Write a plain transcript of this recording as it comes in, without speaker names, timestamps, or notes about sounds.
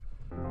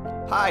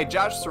Hi,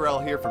 Josh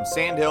Sorrell here from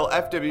Sandhill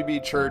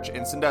FWB Church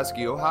in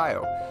Sandusky,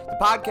 Ohio. The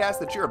podcast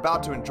that you're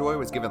about to enjoy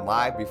was given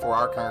live before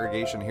our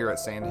congregation here at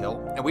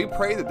Sandhill, and we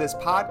pray that this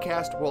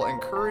podcast will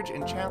encourage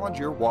and challenge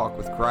your walk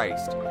with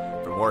Christ.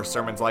 For more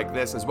sermons like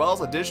this, as well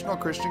as additional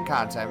Christian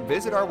content,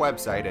 visit our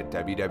website at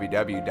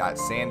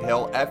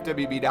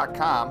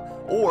www.sandhillfwb.com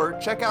or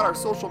check out our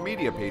social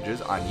media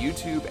pages on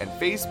YouTube and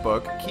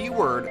Facebook,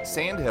 keyword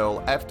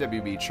Sandhill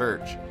FWB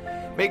Church.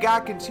 May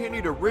God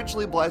continue to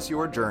richly bless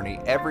your journey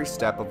every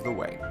step of the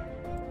way.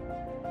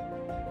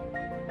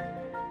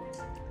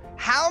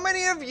 How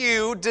many of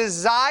you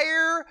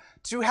desire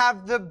to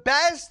have the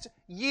best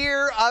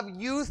year of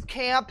youth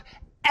camp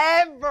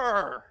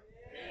ever?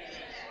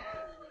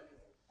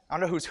 I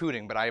don't know who's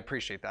hooting, but I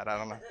appreciate that. I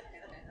don't know.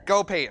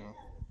 Go Peyton.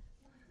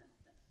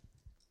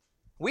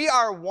 We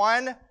are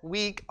 1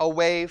 week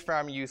away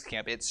from youth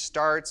camp. It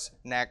starts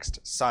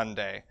next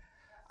Sunday.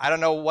 I don't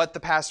know what the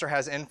pastor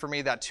has in for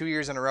me that 2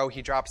 years in a row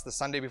he drops the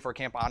Sunday before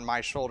camp on my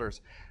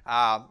shoulders.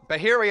 But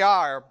here we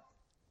are.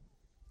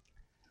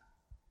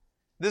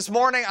 This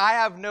morning, I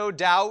have no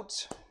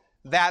doubt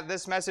that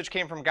this message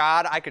came from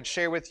God. I could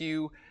share with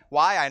you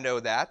why I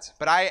know that,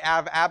 but I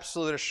have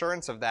absolute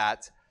assurance of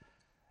that.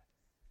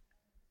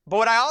 But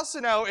what I also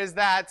know is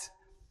that,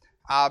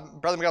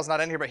 Brother Miguel's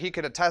not in here, but he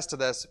could attest to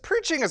this.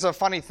 Preaching is a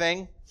funny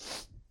thing.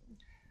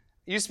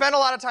 You spend a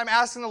lot of time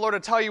asking the Lord to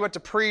tell you what to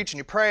preach, and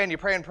you pray and you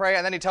pray and pray,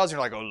 and then he tells you,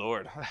 you're like, oh,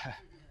 Lord,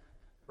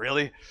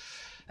 really?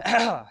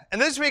 And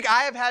this week,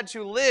 I have had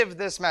to live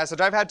this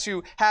message. I've had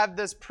to have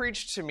this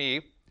preached to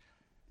me,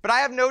 but I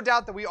have no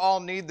doubt that we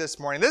all need this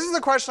morning. This is the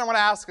question I want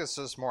to ask us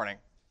this morning.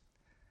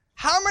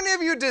 How many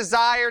of you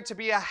desire to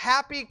be a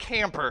happy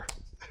camper?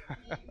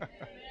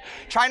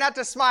 Try not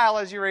to smile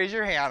as you raise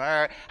your hand.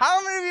 All right.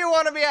 How many of you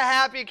want to be a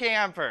happy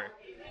camper?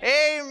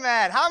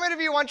 Amen. How many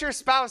of you want your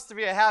spouse to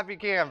be a happy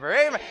camper?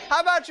 Amen. How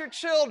about your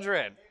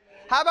children?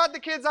 How about the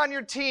kids on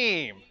your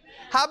team?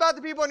 How about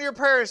the people in your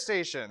prayer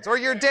stations or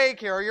your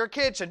daycare or your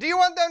kitchen? Do you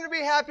want them to be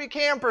happy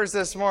campers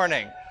this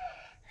morning?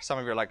 Some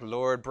of you are like,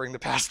 Lord, bring the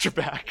pastor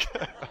back.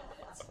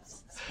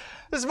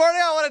 This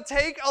morning I want to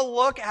take a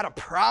look at a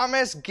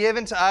promise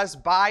given to us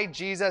by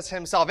Jesus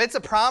himself. It's a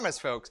promise,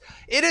 folks.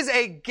 It is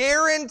a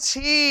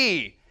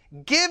guarantee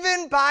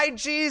given by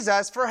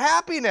Jesus for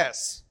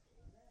happiness.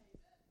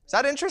 Does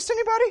that interest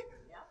anybody?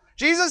 Yeah.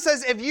 Jesus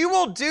says, if you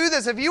will do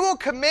this, if you will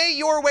commit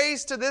your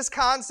ways to this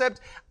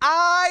concept,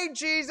 I,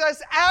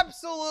 Jesus,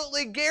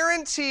 absolutely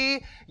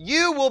guarantee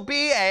you will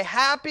be a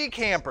happy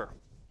camper.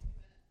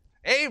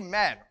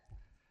 Amen.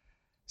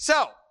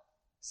 So,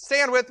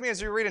 stand with me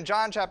as we read in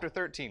John chapter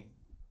 13. I'm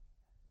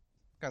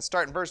going to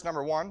start in verse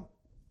number 1.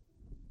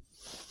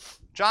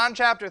 John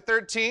chapter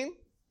 13.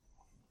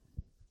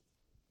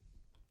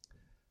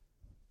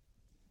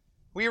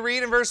 We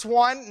read in verse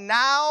 1,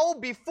 Now,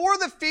 before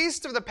the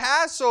feast of the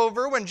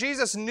Passover, when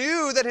Jesus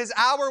knew that his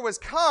hour was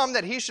come,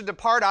 that he should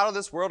depart out of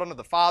this world unto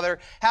the Father,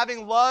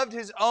 having loved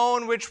his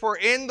own which were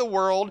in the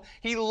world,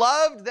 he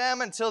loved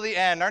them until the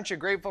end. Aren't you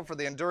grateful for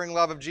the enduring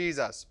love of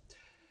Jesus?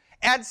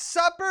 And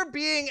supper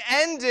being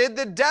ended,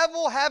 the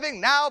devil having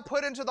now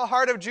put into the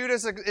heart of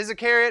Judas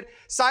Iscariot,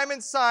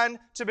 Simon's son,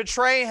 to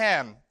betray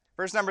him.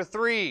 Verse number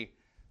 3,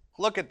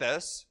 look at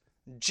this.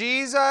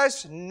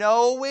 Jesus,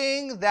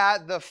 knowing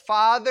that the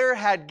Father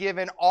had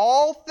given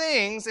all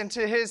things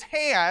into his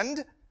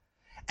hand,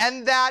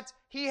 and that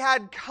he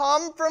had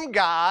come from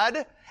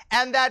God,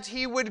 and that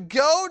he would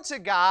go to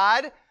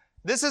God,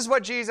 this is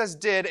what Jesus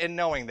did in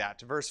knowing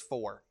that. Verse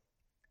 4,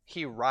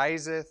 he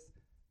riseth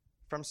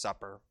from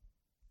supper,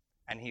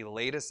 and he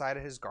laid aside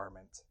his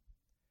garment,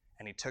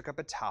 and he took up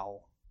a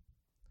towel,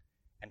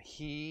 and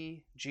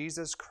he,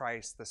 Jesus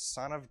Christ, the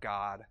Son of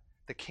God,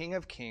 the King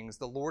of kings,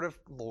 the Lord of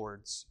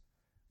lords,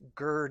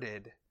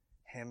 girded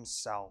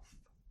himself.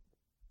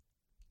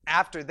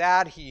 After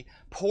that, he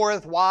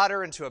poureth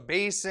water into a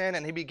basin,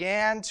 and he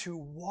began to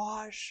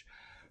wash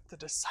the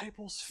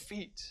disciples'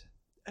 feet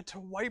and to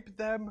wipe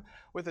them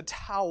with a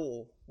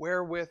towel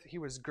wherewith he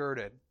was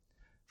girded.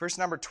 Verse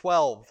number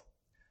 12.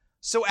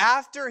 So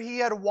after he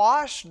had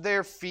washed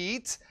their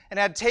feet and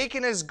had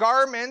taken his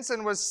garments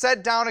and was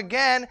set down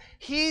again,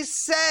 he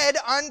said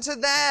unto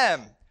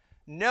them,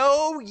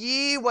 Know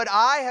ye what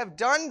I have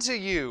done to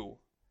you?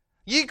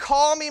 Ye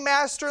call me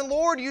Master and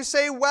Lord, you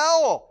say,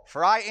 well,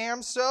 for I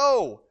am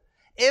so.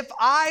 If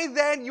I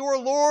then, your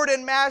Lord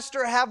and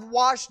Master, have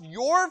washed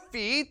your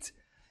feet,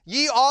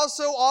 ye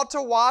also ought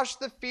to wash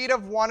the feet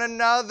of one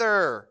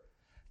another.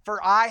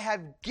 For I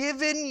have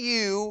given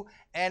you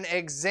an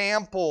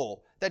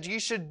example, that ye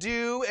should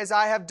do as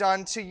I have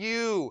done to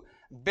you.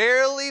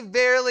 Verily,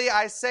 verily,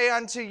 I say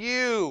unto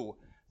you,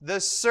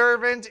 the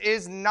servant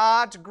is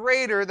not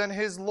greater than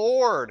his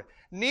Lord,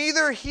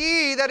 neither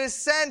he that is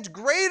sent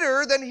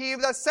greater than he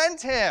that sent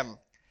him.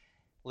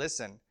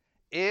 Listen,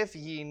 if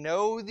ye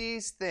know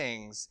these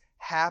things,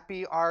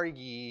 happy are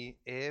ye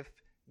if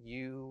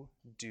you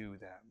do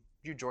them.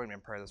 Would you join me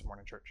in prayer this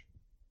morning, church?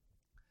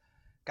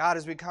 God,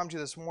 as we come to you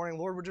this morning,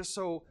 Lord, we're just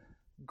so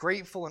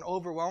grateful and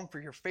overwhelmed for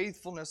your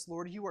faithfulness.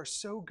 Lord, you are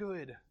so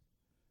good.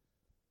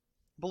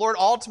 But Lord,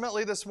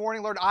 ultimately this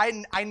morning, Lord,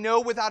 I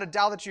know without a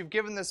doubt that you've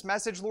given this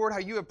message, Lord, how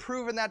you have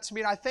proven that to me,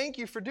 and I thank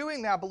you for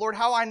doing that. But Lord,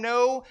 how I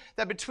know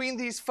that between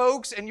these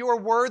folks and your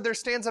word, there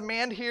stands a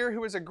man here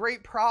who is a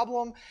great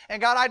problem.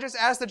 And God, I just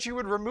ask that you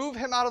would remove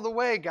him out of the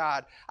way,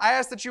 God. I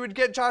ask that you would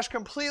get Josh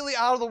completely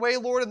out of the way,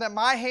 Lord, and that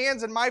my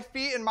hands and my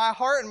feet and my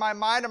heart and my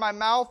mind and my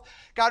mouth,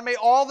 God, may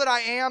all that I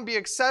am be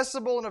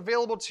accessible and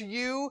available to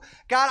you.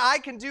 God, I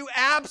can do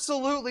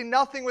absolutely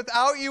nothing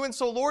without you. And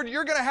so, Lord,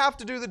 you're going to have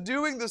to do the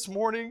doing this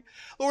morning.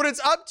 Lord, it's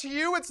up to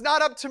you. It's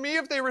not up to me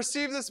if they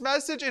receive this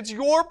message. It's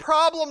your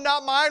problem,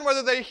 not mine,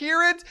 whether they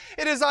hear it.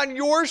 It is on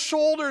your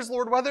shoulders,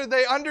 Lord, whether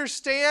they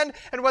understand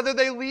and whether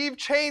they leave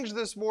changed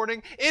this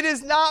morning. It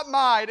is not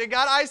mine. And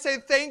God, I say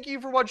thank you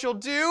for what you'll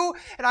do.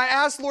 And I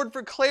ask, Lord,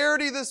 for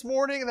clarity this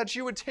morning and that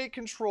you would take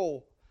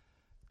control.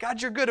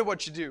 God, you're good at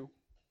what you do.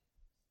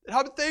 And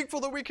I'm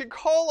thankful that we can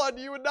call on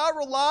you and not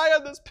rely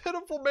on this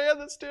pitiful man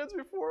that stands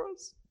before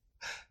us.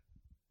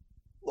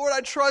 Lord,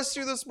 I trust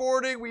you this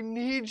morning. We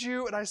need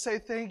you, and I say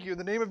thank you. In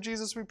the name of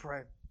Jesus we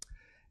pray.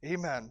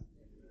 Amen.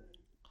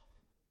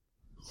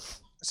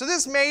 So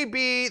this may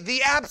be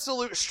the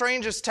absolute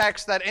strangest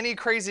text that any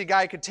crazy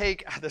guy could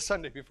take the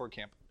Sunday before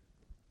camp.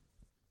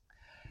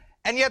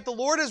 And yet the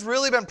Lord has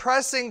really been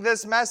pressing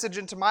this message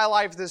into my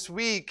life this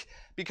week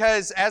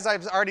because, as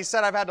I've already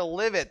said, I've had to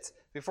live it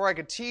before I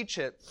could teach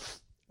it.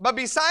 But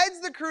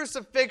besides the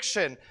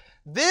crucifixion,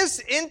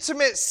 this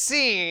intimate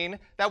scene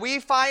that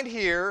we find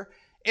here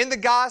in the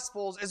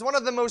Gospels is one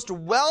of the most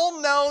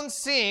well-known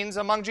scenes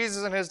among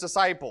Jesus and his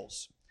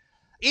disciples.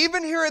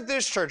 Even here at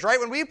this church, right?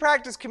 When we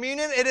practice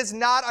communion, it is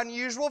not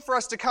unusual for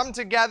us to come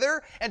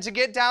together and to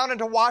get down and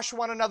to wash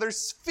one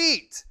another's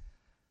feet.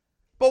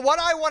 But what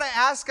I want to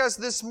ask us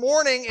this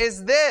morning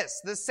is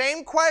this, the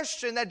same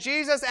question that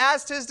Jesus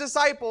asked his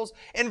disciples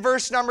in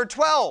verse number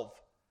 12.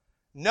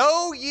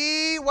 Know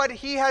ye what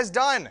he has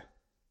done?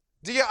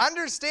 Do you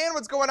understand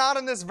what's going on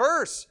in this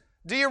verse?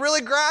 Do you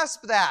really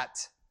grasp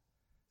that?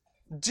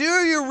 Do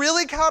you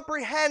really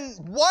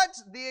comprehend what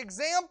the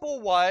example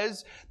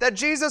was that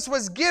Jesus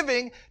was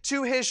giving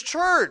to his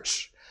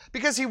church?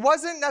 Because he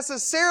wasn't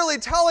necessarily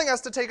telling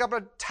us to take up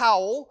a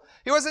towel.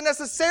 He wasn't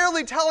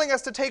necessarily telling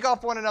us to take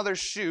off one another's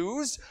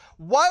shoes.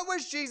 What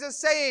was Jesus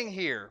saying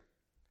here?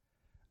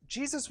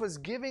 Jesus was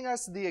giving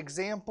us the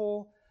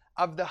example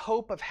of the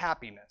hope of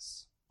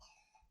happiness.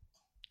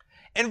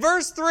 In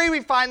verse 3,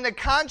 we find the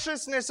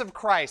consciousness of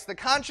Christ. The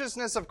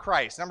consciousness of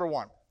Christ, number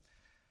 1.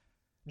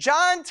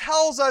 John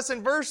tells us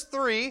in verse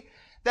 3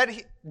 that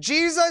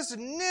Jesus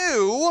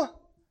knew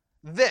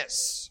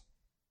this.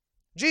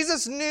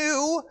 Jesus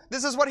knew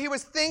this is what he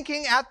was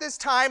thinking at this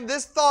time.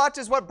 This thought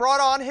is what brought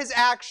on his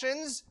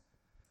actions.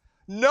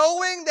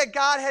 Knowing that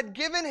God had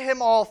given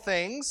him all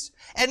things,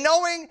 and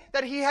knowing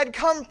that he had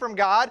come from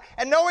God,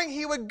 and knowing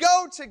he would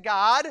go to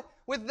God,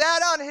 with that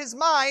on his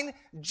mind,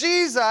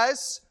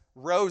 Jesus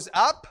rose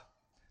up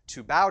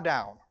to bow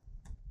down.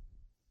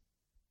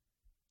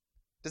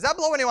 Does that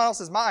blow anyone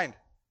else's mind?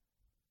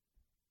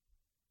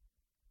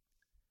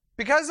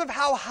 Because of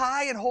how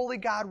high and holy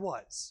God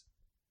was,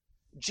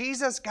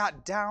 Jesus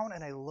got down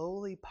in a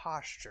lowly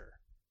posture.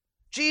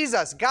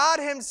 Jesus, God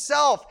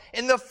himself,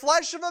 in the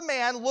flesh of a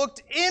man,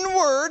 looked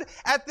inward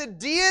at the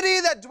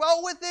deity that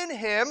dwelt within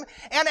him,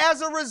 and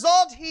as a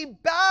result, he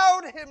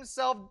bowed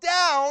himself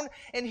down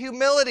in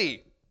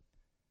humility.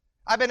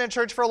 I've been in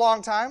church for a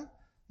long time,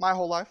 my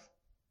whole life.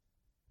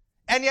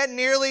 And yet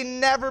nearly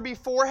never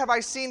before have I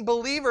seen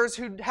believers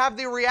who have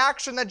the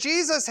reaction that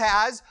Jesus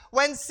has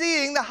when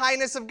seeing the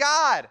highness of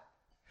God.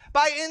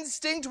 By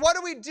instinct, what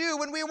do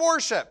when we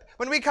worship?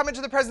 When we come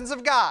into the presence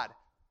of God?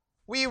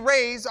 We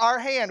raise our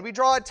hand. We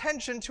draw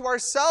attention to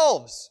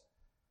ourselves.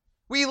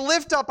 We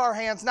lift up our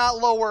hands, not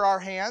lower our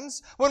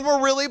hands. When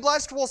we're really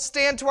blessed, we'll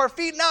stand to our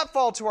feet, not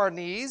fall to our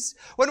knees.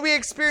 When we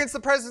experience the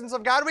presence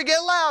of God, we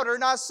get louder,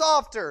 not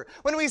softer.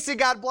 When we see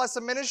God bless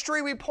a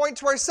ministry, we point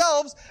to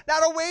ourselves,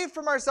 not away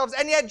from ourselves.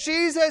 And yet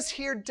Jesus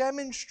here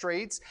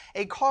demonstrates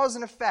a cause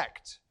and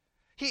effect.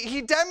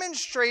 He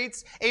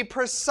demonstrates a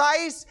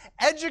precise,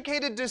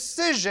 educated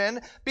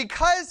decision.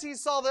 Because he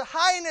saw the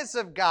highness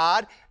of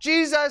God,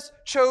 Jesus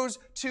chose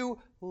to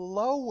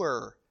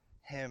lower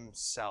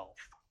himself.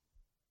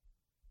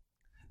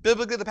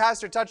 Biblically, the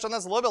pastor touched on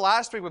this a little bit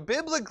last week, but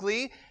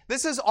biblically,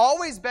 this has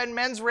always been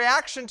men's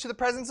reaction to the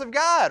presence of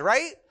God,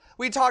 right?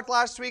 We talked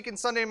last week in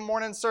Sunday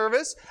morning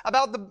service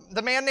about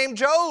the man named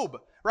Job,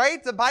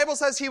 right? The Bible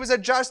says he was a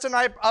just and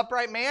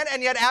upright man,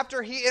 and yet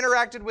after he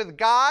interacted with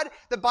God,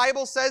 the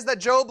Bible says that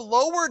Job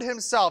lowered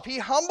himself. He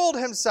humbled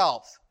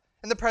himself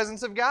in the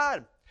presence of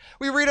God.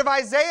 We read of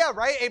Isaiah,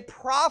 right? A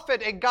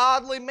prophet, a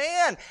godly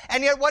man.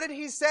 And yet what did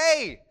he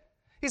say?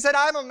 He said,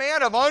 I'm a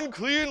man of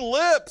unclean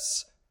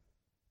lips.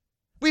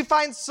 We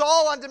find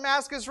Saul on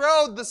Damascus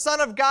Road. The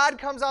Son of God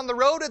comes on the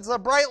road. It's a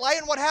bright light.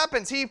 And what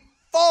happens? He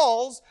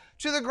falls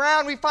to the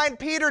ground. We find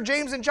Peter,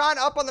 James, and John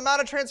up on the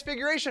Mount of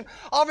Transfiguration.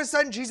 All of a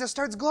sudden, Jesus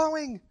starts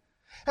glowing.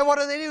 And what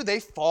do? They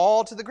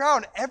fall to the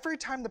ground. Every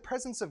time the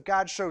presence of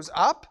God shows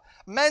up,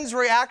 men's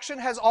reaction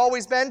has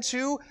always been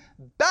to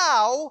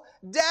bow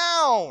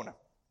down.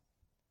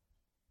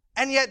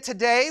 And yet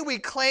today we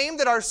claim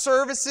that our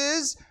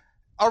services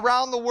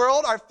around the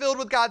world are filled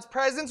with God's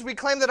presence. We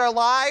claim that our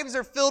lives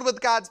are filled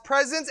with God's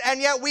presence,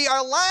 and yet we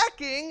are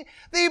lacking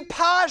the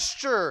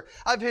posture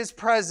of His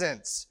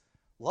presence.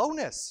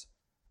 Lowness,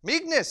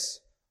 meekness,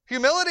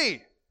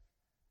 humility.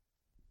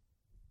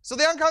 So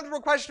the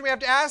uncomfortable question we have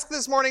to ask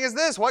this morning is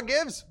this: what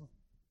gives?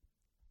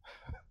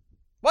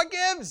 What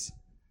gives?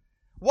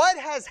 What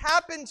has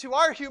happened to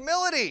our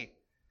humility?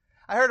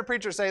 I heard a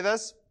preacher say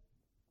this.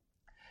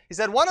 He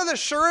said, one of the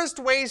surest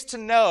ways to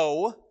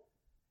know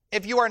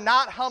if you are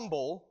not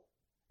humble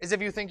is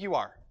if you think you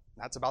are.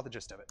 That's about the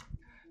gist of it.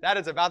 That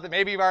is about the,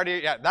 maybe you've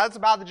already, that's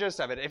about the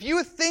gist of it. If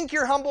you think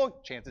you're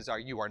humble, chances are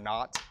you are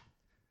not.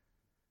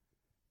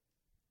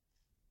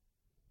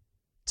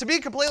 To be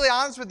completely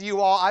honest with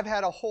you all, I've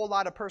had a whole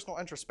lot of personal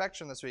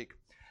introspection this week.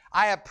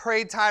 I have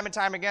prayed time and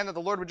time again that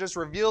the Lord would just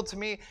reveal to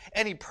me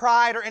any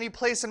pride or any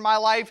place in my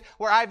life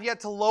where I've yet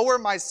to lower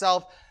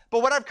myself.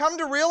 But what I've come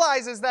to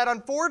realize is that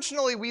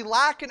unfortunately we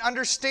lack an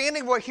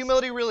understanding of what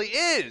humility really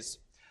is.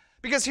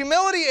 Because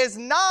humility is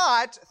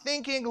not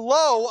thinking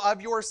low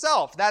of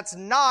yourself. That's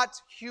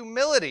not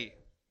humility.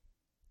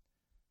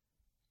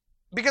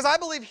 Because I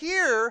believe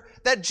here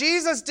that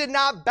Jesus did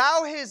not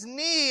bow his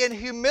knee in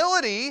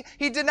humility.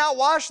 He did not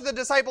wash the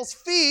disciples'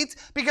 feet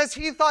because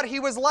he thought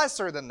he was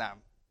lesser than them.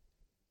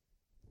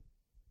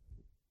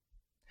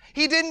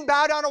 He didn't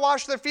bow down to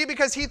wash their feet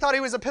because he thought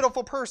he was a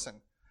pitiful person.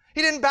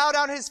 He didn't bow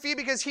down his feet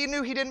because he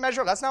knew he didn't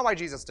measure up. That's not why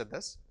Jesus did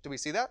this. Do we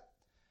see that?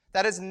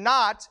 That is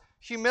not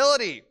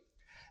humility.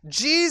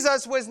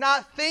 Jesus was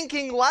not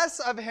thinking less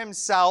of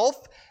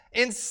himself.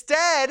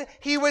 Instead,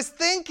 he was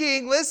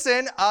thinking,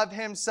 listen, of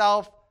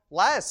himself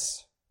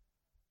less.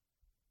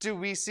 Do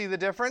we see the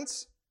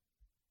difference?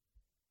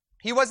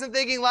 He wasn't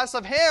thinking less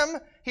of him.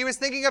 He was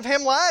thinking of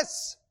him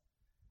less.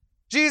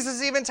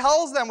 Jesus even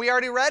tells them, we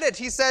already read it.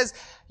 He says,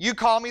 you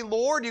call me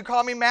Lord, you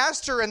call me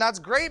Master, and that's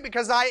great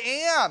because I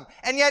am.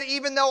 And yet,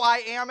 even though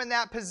I am in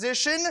that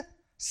position,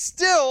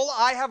 still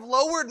I have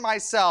lowered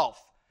myself.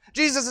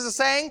 Jesus is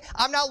saying,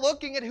 I'm not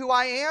looking at who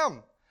I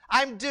am.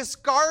 I'm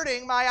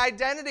discarding my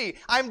identity.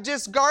 I'm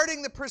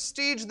discarding the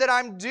prestige that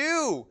I'm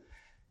due.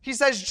 He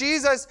says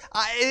Jesus,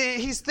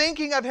 he's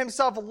thinking of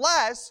himself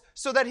less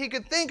so that he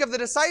could think of the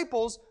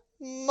disciples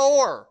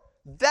more.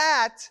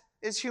 That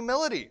is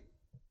humility.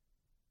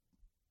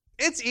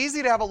 It's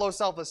easy to have a low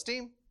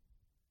self-esteem.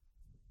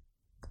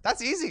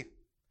 That's easy.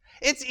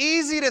 It's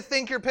easy to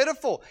think you're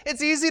pitiful.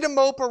 It's easy to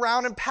mope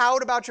around and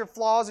pout about your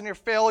flaws and your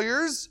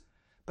failures.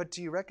 But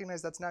do you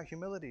recognize that's not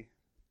humility?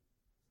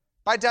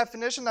 By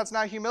definition, that's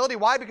not humility.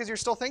 Why? Because you're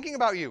still thinking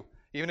about you,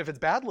 even if it's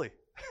badly.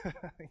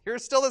 You're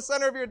still the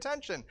center of your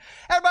attention.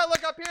 Everybody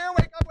look up here.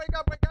 Wake up, wake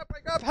up, wake up,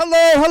 wake up.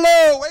 Hello,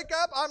 hello, wake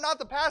up. I'm not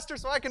the pastor,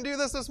 so I can do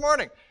this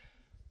morning.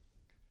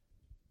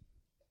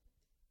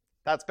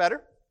 That's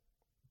better.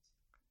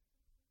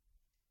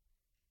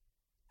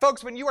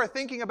 Folks, when you are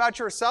thinking about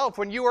yourself,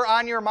 when you are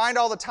on your mind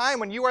all the time,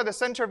 when you are the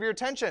center of your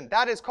attention,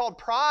 that is called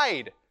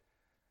pride.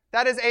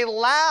 That is a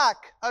lack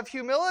of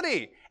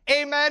humility.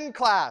 Amen,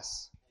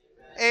 class.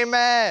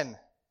 Amen.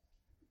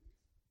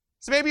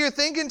 So maybe you're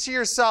thinking to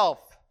yourself,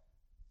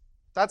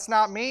 that's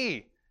not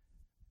me.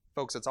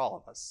 Folks, it's all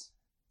of us.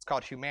 It's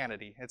called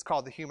humanity. It's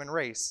called the human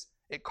race.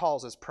 It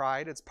calls us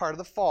pride. It's part of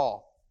the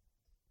fall.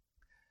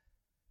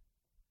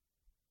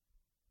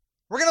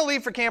 We're going to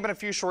leave for camp in a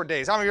few short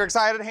days. How many of you are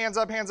excited? Hands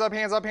up, hands up,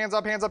 hands up, hands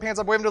up, hands up, hands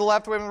up. Wave them to the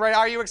left, wave them to the right.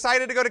 Are you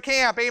excited to go to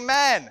camp?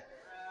 Amen.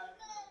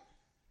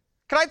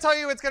 Can I tell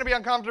you it's going to be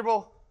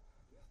uncomfortable?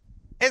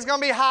 It's going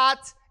to be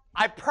hot.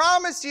 I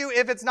promise you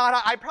if it's not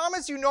hot, I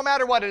promise you no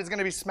matter what, it is going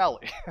to be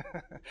smelly.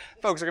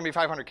 Folks, there are going to be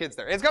 500 kids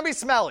there. It's going to be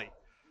smelly.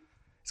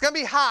 It's going to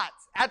be hot.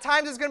 At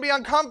times it's going to be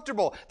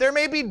uncomfortable. There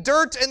may be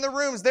dirt in the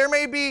rooms. There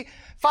may be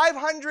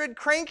 500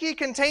 cranky,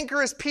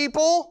 cantankerous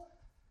people.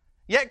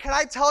 Yet, can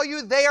I tell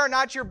you, they are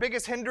not your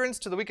biggest hindrance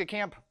to the week of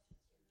camp.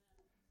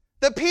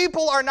 The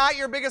people are not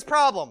your biggest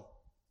problem.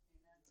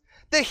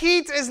 The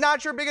heat is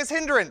not your biggest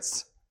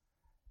hindrance.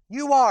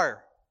 You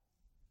are.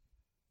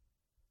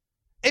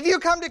 If you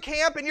come to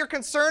camp and you're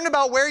concerned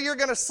about where you're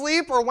going to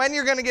sleep or when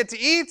you're going to get to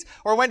eat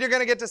or when you're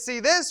going to get to see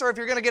this or if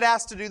you're going to get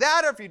asked to do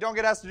that or if you don't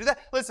get asked to do that,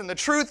 listen, the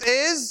truth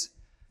is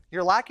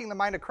you're lacking the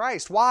mind of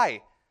Christ.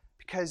 Why?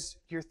 Because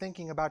you're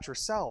thinking about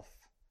yourself.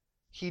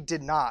 He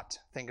did not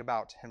think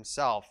about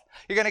himself.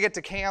 You're going to get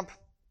to camp,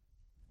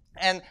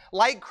 and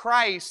like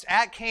Christ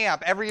at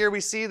camp, every year we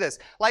see this.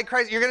 Like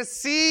Christ, you're going to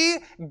see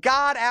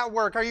God at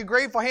work. Are you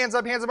grateful? Hands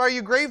up, hands up. Are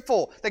you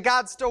grateful that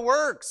God still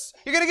works?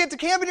 You're going to get to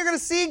camp, and you're going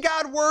to see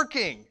God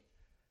working.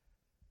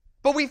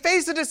 But we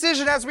face a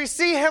decision as we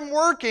see him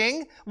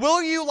working.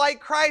 Will you, like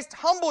Christ,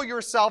 humble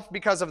yourself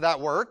because of that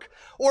work?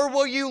 Or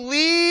will you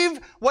leave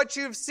what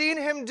you've seen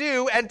him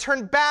do and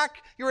turn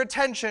back your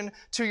attention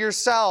to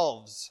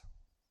yourselves?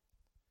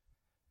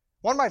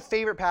 One of my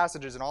favorite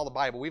passages in all the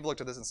Bible, we've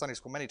looked at this in Sunday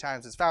school many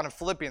times, is found in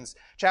Philippians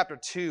chapter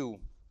 2.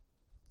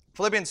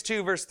 Philippians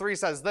 2 verse 3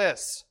 says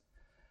this,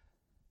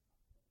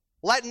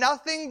 Let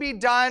nothing be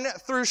done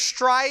through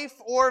strife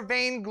or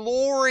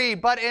vainglory,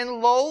 but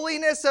in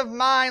lowliness of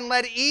mind,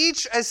 let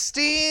each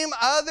esteem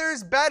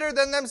others better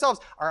than themselves.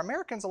 Are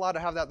Americans allowed to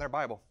have that in their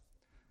Bible?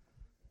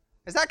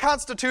 Is that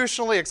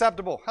constitutionally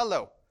acceptable?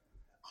 Hello.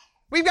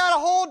 We've got a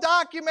whole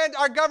document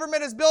our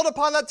government is built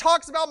upon that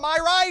talks about my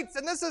rights,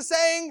 and this is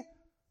saying,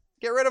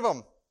 get rid of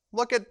them.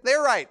 Look at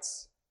their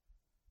rights.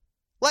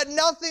 Let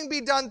nothing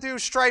be done through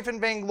strife and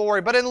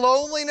vainglory, but in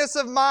lowliness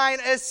of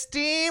mind,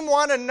 esteem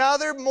one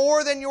another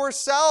more than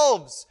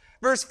yourselves.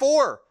 Verse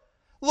 4,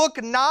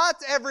 look not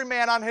every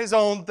man on his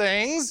own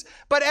things,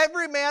 but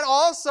every man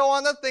also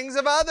on the things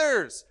of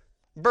others.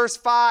 Verse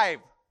 5,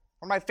 one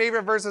of my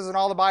favorite verses in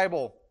all the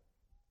Bible.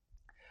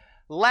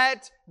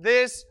 Let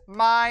this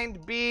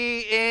mind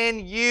be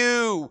in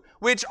you,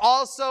 which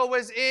also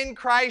was in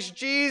Christ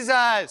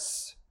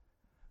Jesus,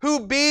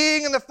 who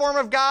being in the form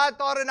of God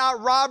thought it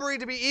not robbery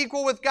to be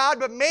equal with God,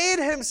 but made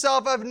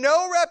himself of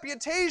no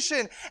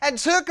reputation, and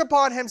took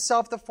upon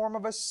himself the form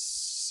of a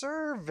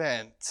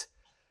servant,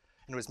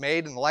 and was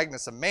made in the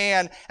likeness of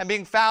man, and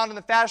being found in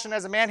the fashion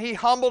as a man, he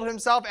humbled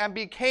himself and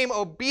became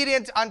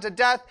obedient unto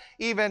death,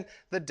 even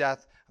the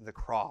death of the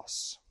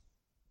cross.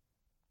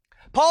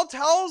 Paul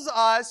tells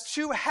us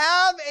to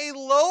have a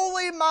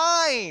lowly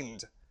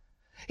mind.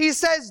 He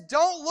says,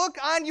 don't look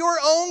on your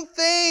own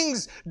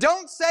things.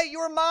 Don't set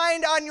your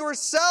mind on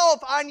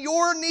yourself, on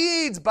your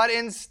needs, but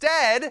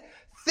instead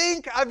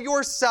think of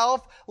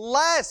yourself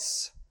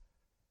less.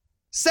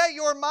 Set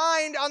your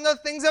mind on the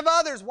things of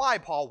others. Why,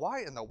 Paul?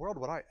 Why in the world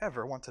would I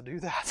ever want to do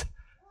that?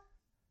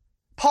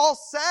 Paul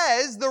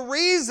says the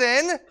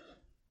reason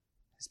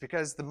is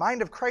because the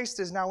mind of Christ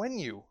is now in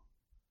you.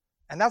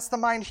 And that's the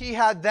mind he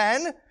had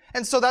then,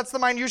 and so that's the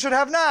mind you should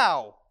have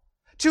now.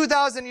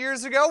 2,000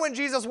 years ago, when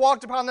Jesus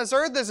walked upon this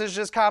earth, this is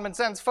just common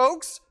sense,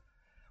 folks.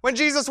 When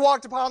Jesus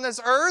walked upon this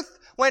earth,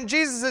 when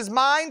Jesus'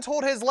 mind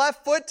told his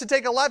left foot to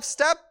take a left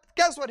step,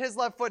 guess what his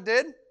left foot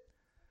did?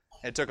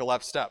 It took a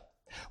left step.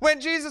 When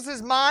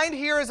Jesus' mind,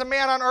 here as a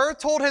man on earth,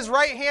 told his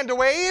right hand to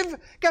wave,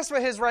 guess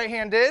what his right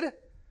hand did?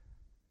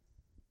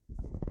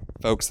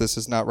 Folks, this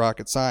is not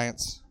rocket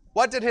science.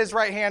 What did his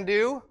right hand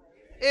do?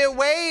 It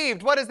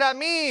waved. What does that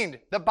mean?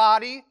 The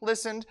body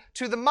listened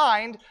to the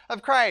mind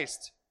of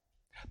Christ.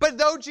 But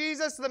though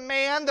Jesus, the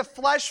man, the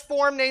flesh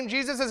form named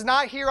Jesus, is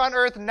not here on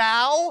earth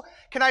now,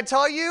 can I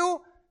tell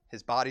you,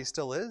 his body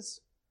still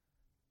is.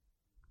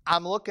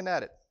 I'm looking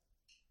at it.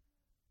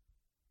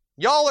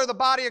 Y'all are the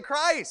body of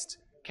Christ.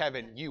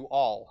 Kevin, you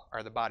all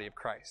are the body of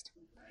Christ.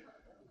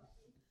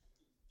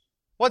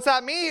 What's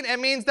that mean? It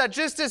means that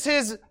just as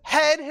his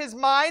head, his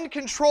mind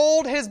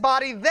controlled his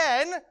body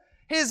then,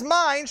 his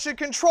mind should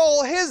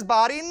control his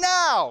body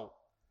now.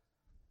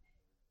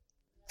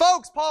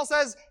 Folks, Paul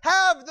says,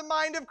 have the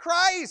mind of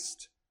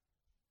Christ.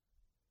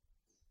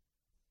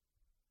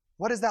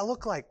 What does that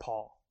look like,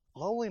 Paul?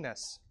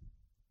 Lowliness,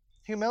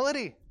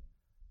 humility,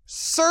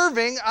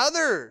 serving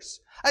others,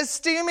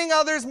 esteeming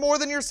others more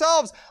than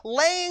yourselves,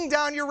 laying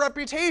down your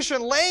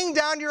reputation, laying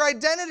down your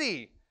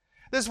identity.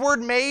 This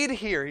word made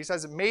here, he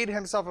says, made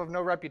himself of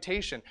no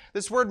reputation.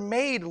 This word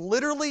made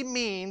literally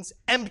means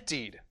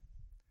emptied.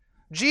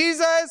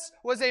 Jesus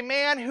was a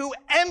man who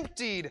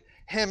emptied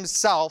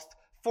himself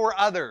for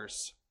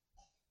others.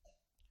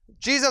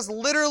 Jesus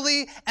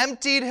literally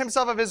emptied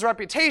himself of his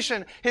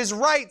reputation, his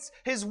rights,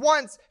 his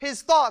wants,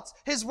 his thoughts,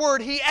 his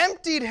word. He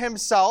emptied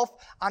himself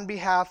on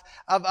behalf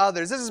of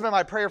others. This has been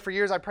my prayer for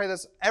years. I pray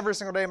this every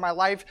single day of my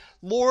life.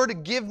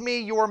 Lord, give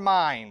me your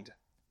mind,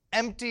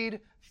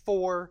 emptied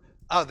for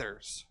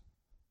others.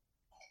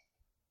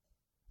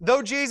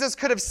 Though Jesus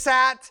could have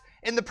sat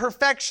in the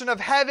perfection of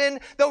heaven,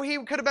 though he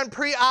could have been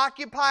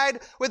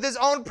preoccupied with his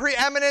own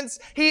preeminence,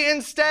 he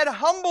instead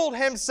humbled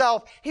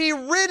himself. He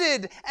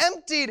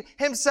emptied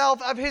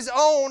himself of his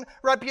own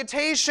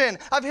reputation,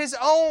 of his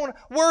own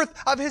worth,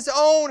 of his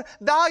own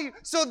value,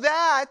 so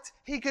that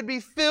he could be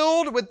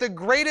filled with the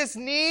greatest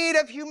need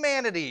of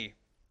humanity.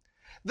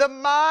 The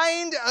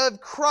mind of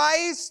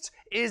Christ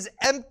is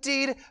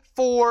emptied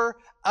for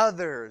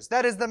others.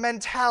 That is the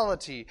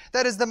mentality.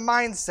 That is the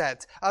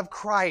mindset of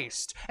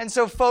Christ. And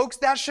so, folks,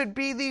 that should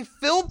be the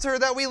filter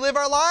that we live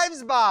our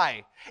lives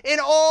by. In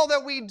all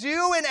that we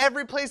do, in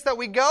every place that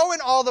we go, in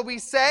all that we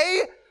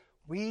say,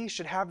 we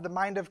should have the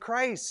mind of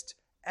Christ,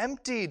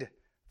 emptied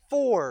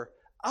for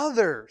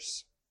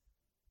others.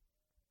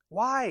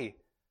 Why?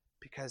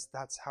 Because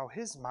that's how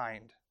his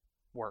mind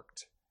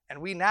worked. And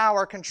we now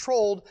are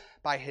controlled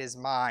by his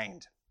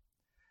mind.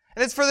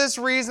 And it's for this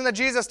reason that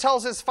Jesus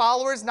tells his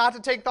followers not to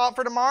take thought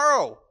for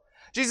tomorrow.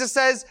 Jesus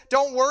says,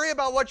 don't worry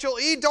about what you'll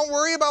eat. Don't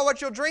worry about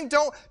what you'll drink.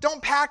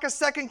 Don't pack a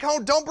second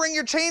coat. Don't bring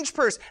your change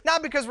purse.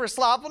 Not because we're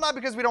slothful, not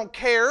because we don't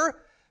care.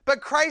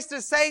 But Christ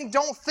is saying,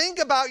 don't think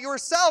about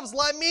yourselves.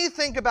 Let me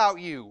think about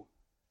you.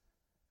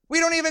 We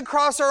don't even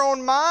cross our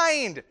own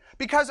mind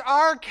because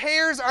our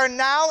cares are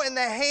now in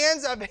the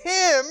hands of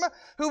him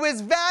who is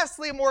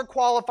vastly more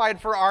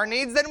qualified for our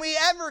needs than we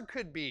ever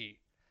could be.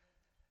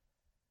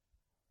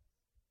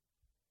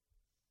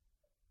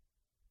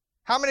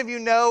 How many of you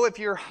know if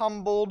you're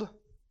humbled,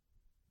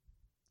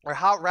 Or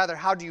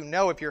how do you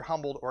know if you're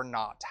humbled or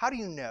not? How do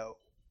you know?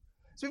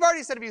 So we've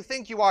already said if you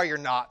think you are, you're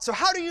not. So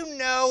how do you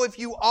know if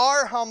you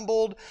are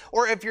humbled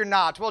or if you're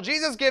not? Well,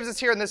 Jesus gives us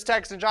here in this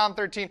text in John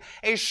 13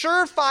 a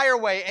surefire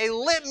way, a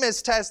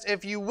litmus test,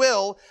 if you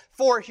will,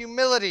 for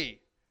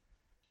humility.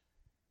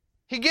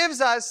 He gives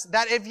us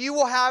that if you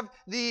will have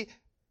the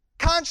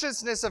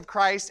consciousness of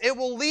Christ, it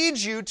will lead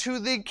you to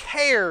the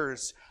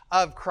cares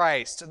of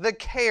Christ. The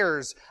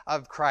cares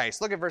of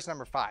Christ. Look at verse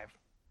number 5.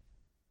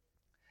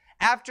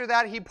 After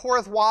that, he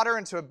poureth water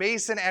into a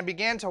basin and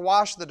began to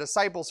wash the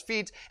disciples'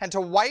 feet and to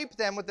wipe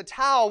them with the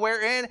towel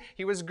wherein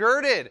he was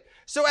girded.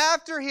 So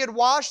after he had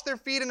washed their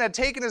feet and had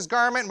taken his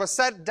garment and was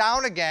set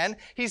down again,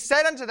 he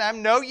said unto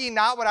them, Know ye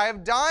not what I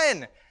have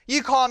done? Ye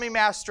call me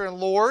Master and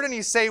Lord, and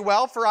ye say,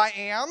 Well, for I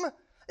am.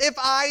 If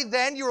I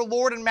then, your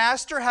Lord and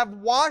Master, have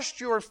washed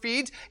your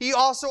feet, ye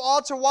also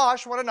ought to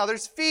wash one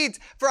another's feet.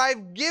 For I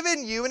have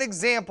given you an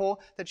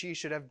example that ye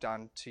should have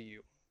done to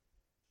you.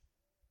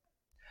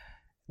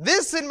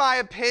 This, in my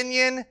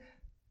opinion,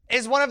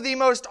 is one of the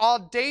most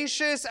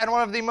audacious and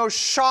one of the most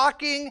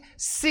shocking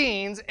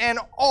scenes in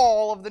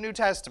all of the New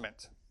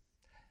Testament.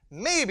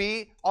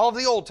 Maybe all of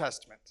the Old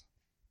Testament.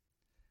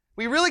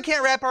 We really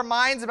can't wrap our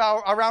minds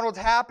around what's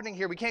happening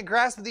here. We can't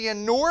grasp the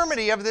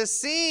enormity of this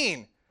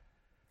scene.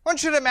 I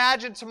want you to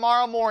imagine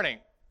tomorrow morning,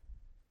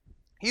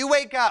 you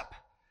wake up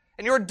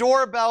and your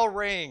doorbell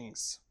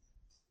rings.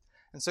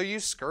 And so you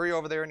scurry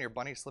over there in your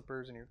bunny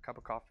slippers and your cup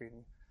of coffee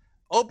and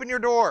open your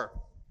door.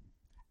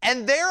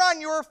 And there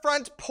on your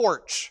front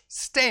porch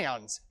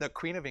stands the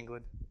Queen of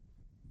England.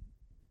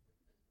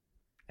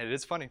 And it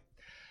is funny.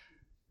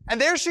 And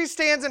there she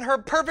stands in her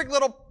perfect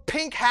little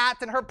pink hat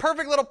and her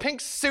perfect little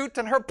pink suit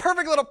and her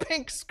perfect little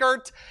pink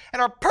skirt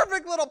and her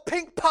perfect little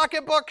pink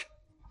pocketbook.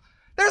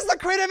 There's the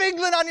Queen of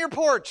England on your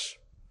porch.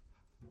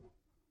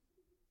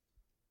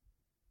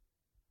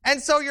 And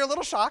so you're a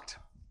little shocked,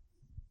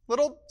 a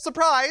little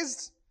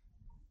surprised.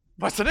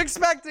 Wasn't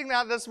expecting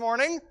that this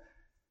morning.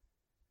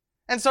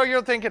 And so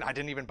you're thinking, I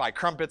didn't even buy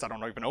crumpets. I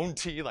don't even own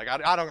tea. Like,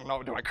 I don't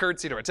know. Do I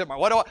curtsy? Do I tip my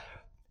what?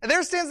 And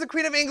there stands the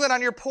Queen of England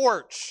on your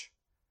porch.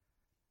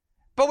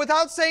 But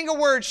without saying a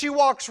word, she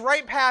walks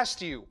right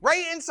past you,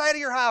 right inside of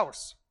your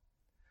house.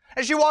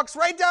 And she walks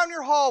right down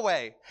your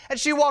hallway. And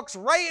she walks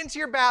right into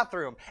your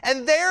bathroom.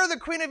 And there the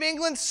Queen of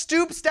England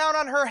stoops down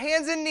on her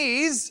hands and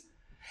knees.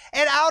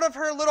 And out of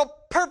her little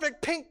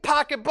perfect pink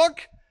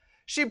pocketbook,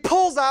 she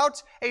pulls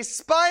out a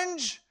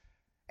sponge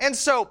and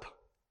soap.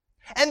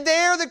 And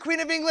there, the Queen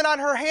of England on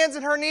her hands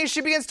and her knees,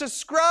 she begins to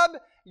scrub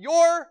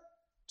your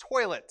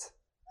toilet.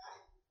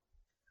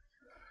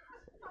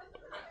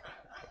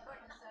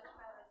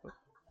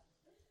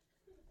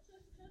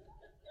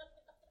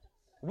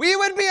 We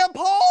would be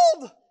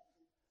appalled.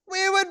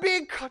 We would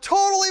be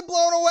totally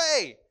blown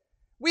away.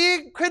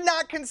 We could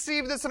not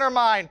conceive this in our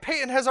mind.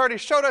 Peyton has already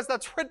showed us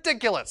that's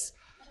ridiculous.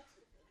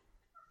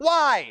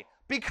 Why?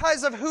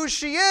 Because of who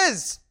she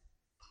is.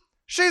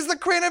 She's the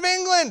Queen of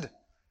England.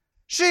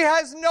 She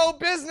has no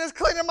business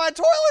cleaning my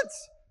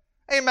toilets.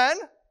 Amen?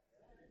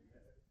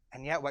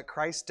 And yet what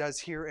Christ does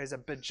here is a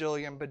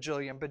bajillion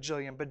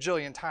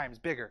times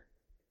bigger.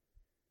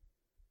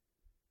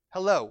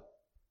 Hello.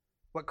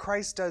 What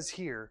Christ does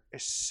here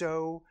is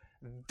so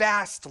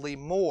vastly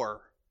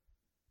more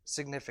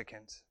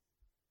significant.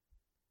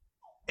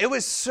 It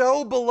was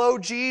so below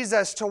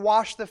Jesus to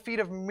wash the feet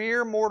of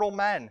mere mortal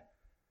men.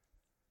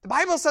 The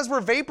Bible says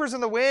we're vapors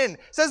in the wind.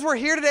 It says we're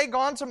here today,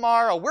 gone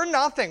tomorrow. We're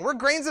nothing. We're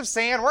grains of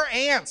sand. We're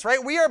ants,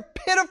 right? We are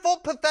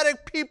pitiful,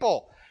 pathetic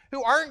people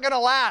who aren't going to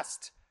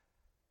last.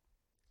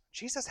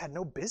 Jesus had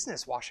no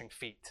business washing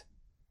feet.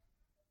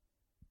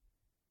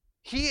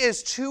 He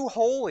is too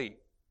holy.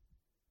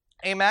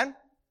 Amen?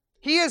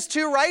 He is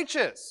too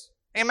righteous.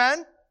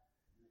 Amen?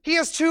 He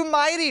is too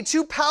mighty,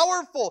 too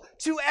powerful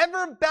to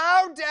ever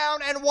bow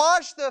down and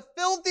wash the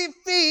filthy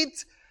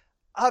feet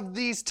of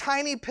these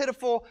tiny,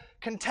 pitiful,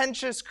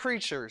 contentious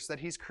creatures that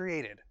he's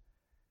created.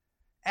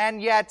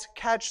 And yet,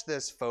 catch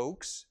this,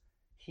 folks,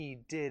 he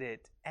did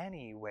it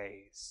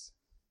anyways.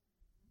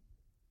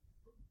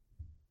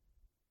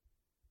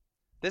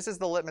 This is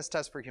the litmus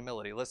test for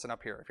humility. Listen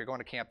up here. If you're going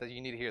to camp,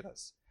 you need to hear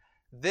this.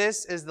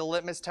 This is the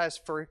litmus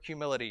test for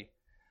humility.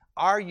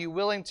 Are you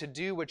willing to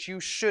do what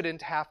you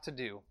shouldn't have to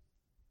do?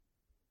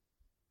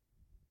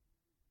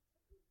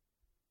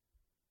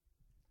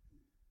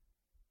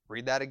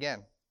 Read that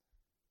again.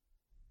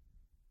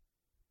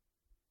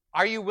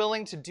 Are you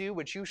willing to do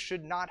what you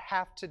should not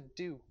have to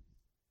do?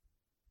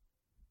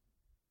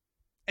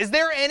 Is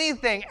there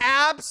anything,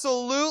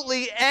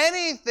 absolutely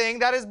anything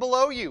that is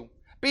below you,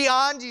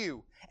 beyond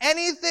you?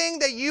 Anything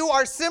that you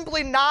are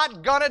simply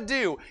not gonna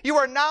do, you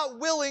are not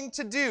willing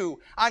to do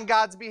on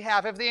God's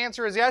behalf? If the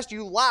answer is yes,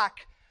 you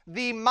lack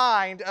the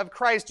mind of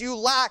Christ. You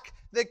lack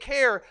the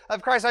care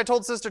of Christ. I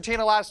told Sister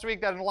Tina last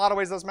week that in a lot of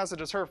ways this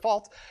message is her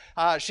fault.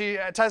 She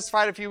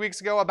testified a few weeks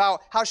ago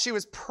about how she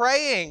was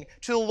praying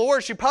to the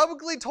Lord. She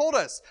publicly told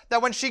us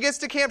that when she gets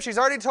to camp, she's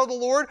already told the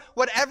Lord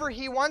whatever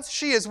he wants,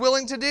 she is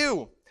willing to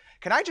do.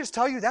 Can I just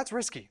tell you, that's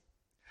risky.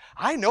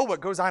 I know what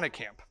goes on at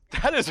camp.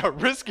 That is a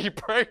risky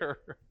prayer.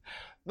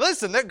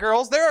 Listen,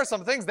 girls, there are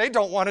some things they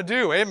don't want to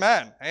do.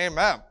 Amen.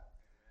 Amen.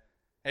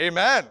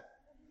 Amen.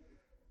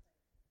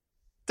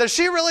 Does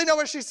she really know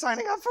what she's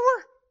signing up for?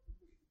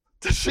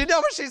 Does she know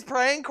what she's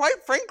praying?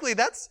 Quite frankly,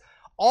 that's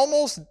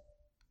almost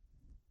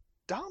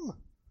dumb.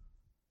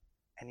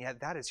 And yet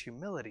that is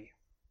humility.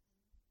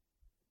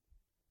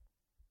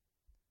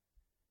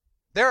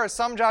 There are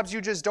some jobs you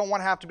just don't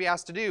want to have to be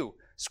asked to do.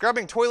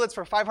 Scrubbing toilets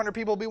for 500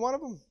 people will be one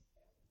of them,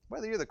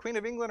 whether you're the Queen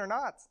of England or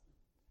not.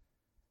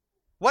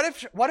 What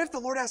if the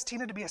Lord asked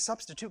Tina to be a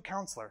substitute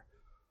counselor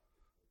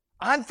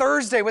on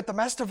Thursday with the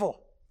Mestival?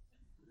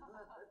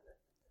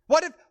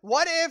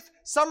 What if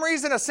some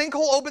reason a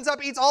sinkhole opens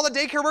up, eats all the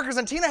daycare workers,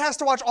 and Tina has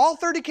to watch all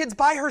 30 kids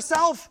by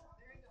herself?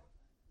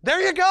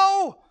 There you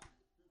go.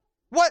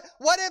 What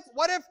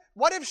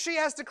if she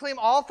has to clean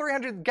all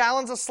 300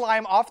 gallons of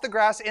slime off the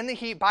grass in the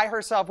heat by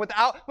herself with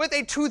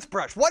a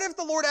toothbrush? What if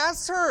the Lord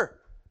asks her?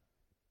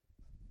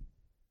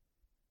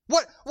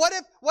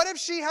 What if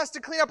she has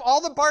to clean up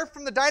all the barf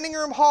from the dining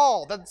room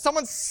hall that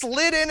someone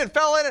slid in and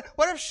fell in?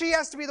 What if she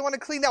has to be the one to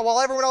clean that while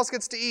everyone else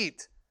gets to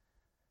eat?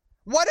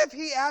 What if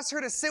he asks her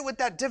to sit with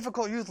that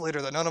difficult youth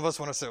leader that none of us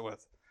want to sit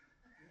with?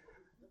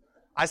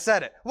 I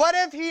said it. What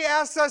if he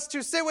asks us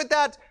to sit with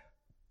that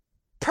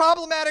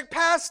problematic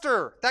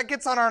pastor that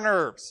gets on our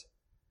nerves?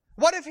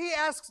 What if he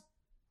asks,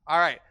 all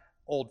right,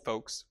 old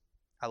folks,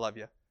 I love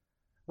you.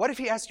 What if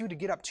he asks you to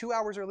get up 2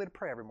 hours early to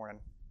pray every morning?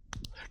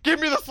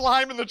 Give me the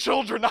slime and the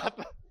children, not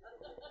the...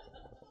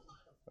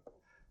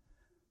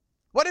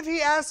 What if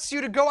he asks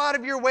you to go out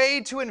of your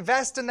way to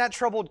invest in that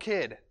troubled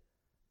kid?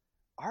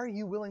 Are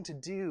you willing to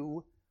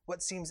do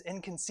what seems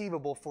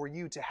inconceivable for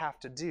you to have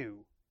to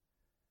do?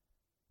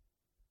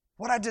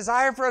 What I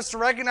desire for us to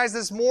recognize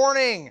this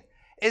morning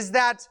is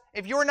that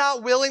if you're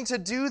not willing to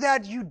do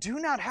that, you do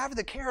not have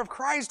the care of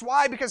Christ.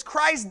 Why? Because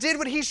Christ did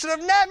what he should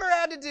have never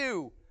had to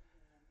do.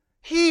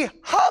 He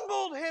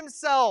humbled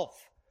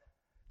himself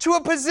to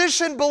a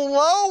position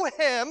below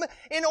him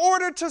in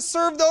order to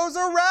serve those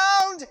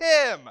around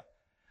him.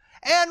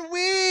 And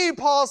we,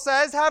 Paul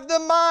says, have the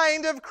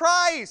mind of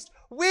Christ.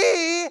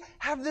 We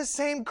have the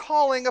same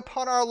calling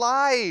upon our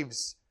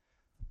lives.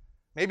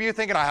 Maybe you're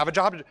thinking, I have a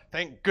job to do.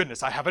 Thank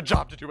goodness I have a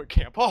job to do at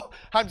camp. Oh,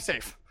 I'm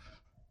safe.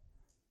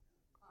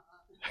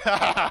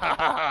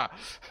 Ask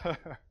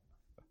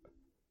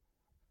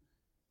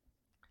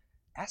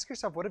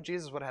yourself, what if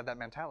Jesus would have had that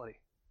mentality?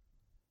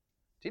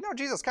 Do you know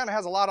Jesus kind of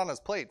has a lot on his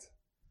plate?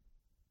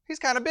 He's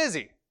kind of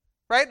busy,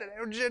 right?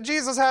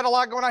 Jesus had a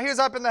lot going on. He was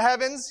up in the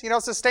heavens,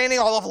 sustaining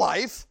all of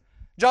life,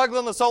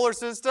 juggling the solar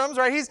systems,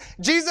 right?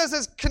 Jesus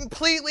is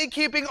completely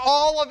keeping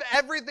all of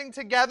everything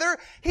together.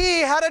 He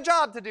had a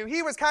job to do.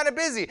 He was kind of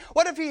busy.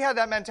 What if he had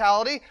that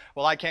mentality?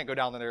 Well, I can't go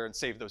down there and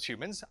save those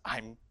humans.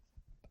 I'm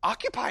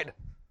occupied.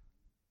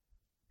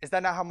 Is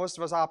that not how most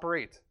of us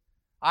operate?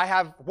 I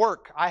have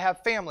work. I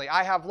have family.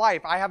 I have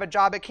life. I have a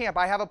job at camp.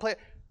 I have a place.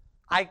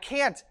 I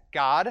can't,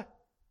 God.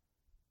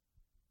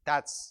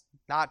 That's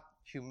not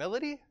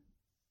humility.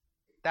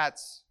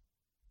 That's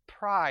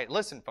pride.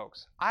 Listen,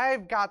 folks,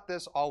 I've got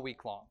this all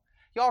week long.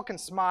 Y'all can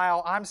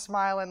smile. I'm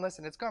smiling.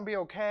 Listen, it's going to be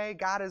okay.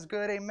 God is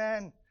good.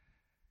 Amen.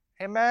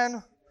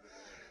 Amen.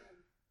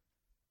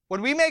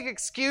 When we make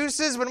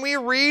excuses, when we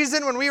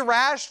reason, when we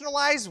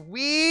rationalize,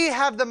 we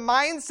have the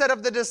mindset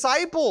of the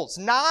disciples,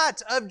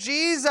 not of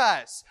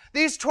Jesus.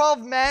 These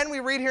 12 men,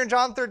 we read here in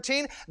John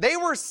 13, they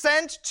were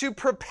sent to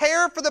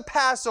prepare for the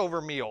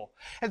Passover meal.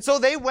 And so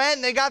they went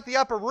and they got the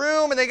upper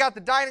room and they got the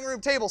dining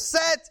room table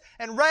set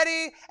and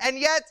ready, and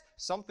yet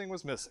something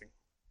was missing.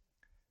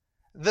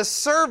 The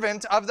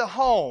servant of the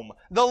home,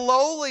 the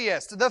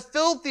lowliest, the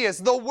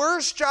filthiest, the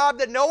worst job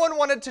that no one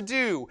wanted to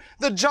do,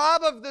 the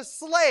job of the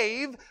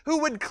slave who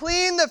would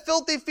clean the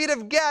filthy feet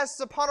of guests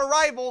upon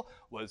arrival,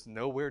 was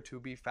nowhere to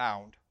be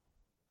found.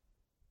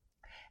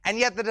 And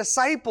yet the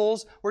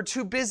disciples were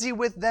too busy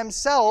with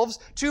themselves,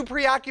 too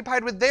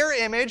preoccupied with their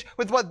image,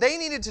 with what they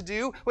needed to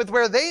do, with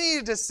where they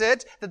needed to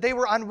sit, that they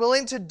were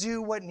unwilling to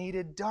do what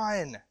needed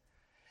done.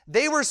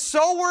 They were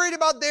so worried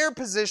about their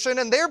position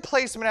and their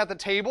placement at the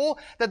table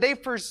that they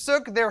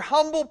forsook their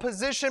humble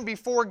position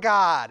before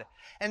God.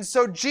 And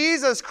so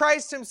Jesus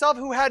Christ himself,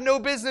 who had no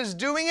business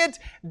doing it,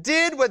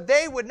 did what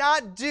they would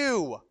not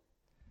do.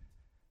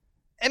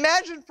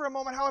 Imagine for a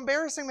moment how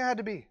embarrassing that had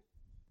to be.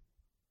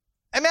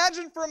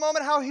 Imagine for a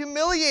moment how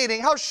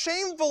humiliating, how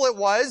shameful it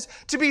was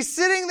to be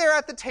sitting there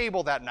at the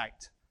table that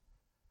night.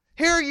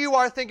 Here you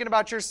are thinking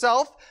about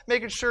yourself,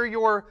 making sure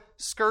your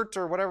skirt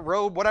or whatever,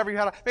 robe, whatever you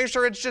had, making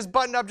sure it's just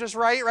buttoned up just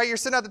right? You're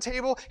sitting at the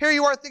table. Here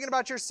you are thinking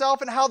about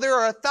yourself and how there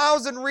are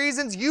 1,000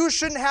 reasons you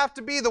shouldn't have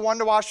to be the one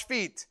to wash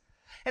feet.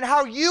 And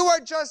how you are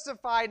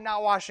justified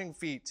not washing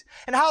feet.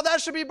 And how that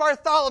should be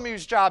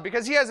Bartholomew's job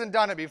because he hasn't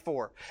done it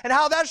before. And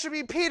how that should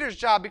be Peter's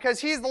job because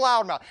he's the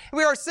loudmouth.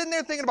 We are sitting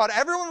there thinking about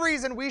every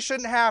reason we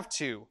shouldn't have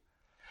to.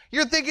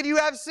 You're thinking you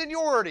have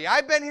seniority.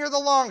 I've been here the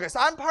longest.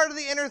 I'm part of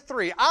the inner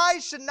three. I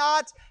should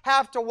not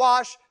have to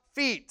wash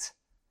feet.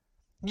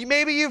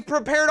 Maybe you've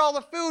prepared all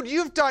the food.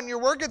 You've done your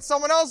work. It's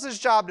someone else's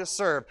job to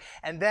serve.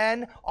 And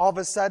then all of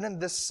a sudden,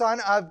 the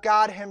Son of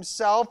God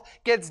himself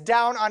gets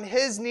down on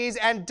his knees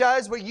and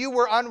does what you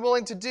were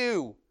unwilling to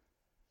do.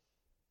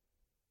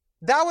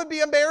 That would be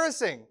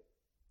embarrassing.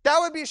 That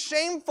would be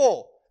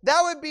shameful.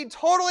 That would be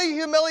totally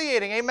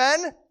humiliating.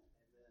 Amen?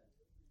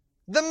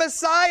 The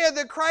Messiah,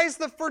 the Christ,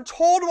 the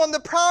foretold one, the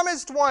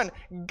promised one,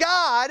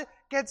 God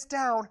gets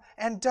down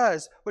and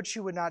does what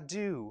you would not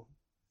do.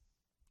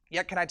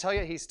 Yet, can I tell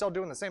you, he's still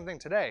doing the same thing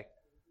today.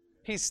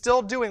 He's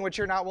still doing what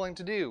you're not willing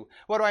to do.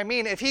 What do I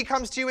mean? If he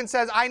comes to you and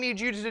says, I need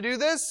you to do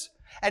this,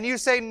 and you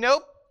say,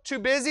 nope, too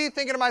busy,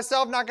 thinking to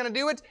myself, not going to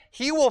do it,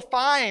 he will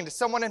find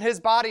someone in his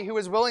body who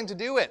is willing to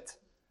do it.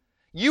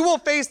 You will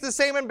face the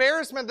same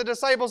embarrassment the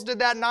disciples did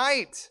that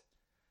night.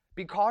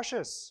 Be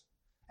cautious.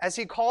 As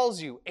he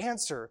calls you,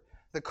 answer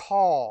the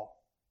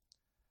call.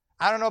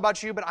 I don't know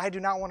about you, but I do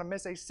not want to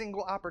miss a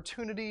single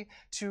opportunity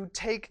to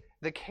take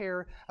the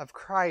care of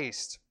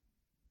Christ.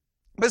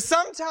 But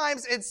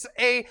sometimes it's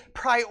a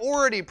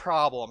priority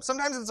problem.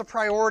 Sometimes it's a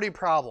priority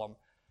problem.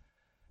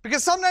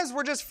 Because sometimes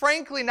we're just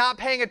frankly not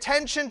paying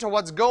attention to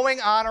what's going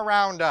on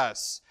around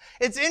us.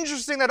 It's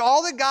interesting that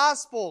all the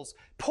Gospels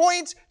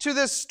point to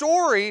this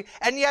story,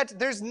 and yet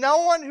there's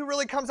no one who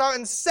really comes out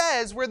and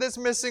says where this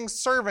missing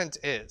servant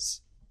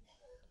is.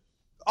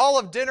 All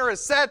of dinner is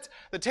set,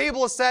 the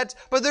table is set,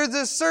 but there's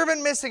this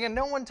servant missing, and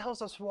no one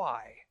tells us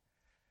why.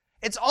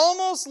 It's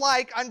almost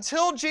like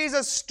until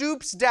Jesus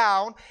stoops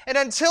down and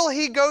until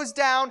he goes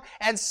down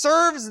and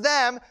serves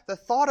them, the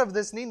thought of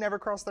this need never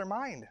crossed their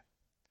mind.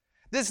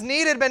 This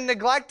need had been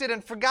neglected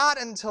and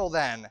forgotten until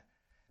then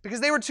because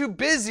they were too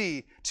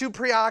busy, too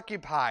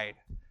preoccupied.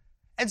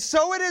 And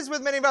so it is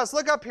with many of us.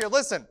 Look up here,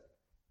 listen.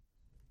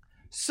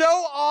 So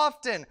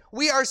often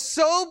we are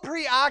so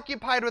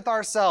preoccupied with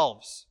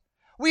ourselves.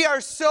 We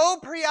are so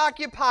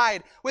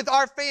preoccupied with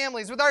our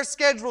families, with our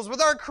schedules,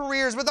 with our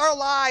careers, with our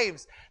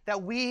lives,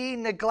 that we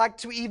neglect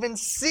to even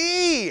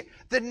see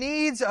the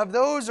needs of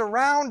those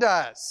around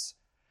us.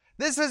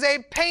 This is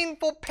a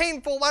painful,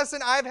 painful lesson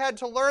I've had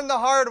to learn the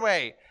hard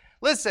way.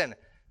 Listen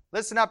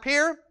up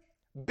here.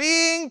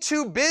 Being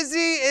too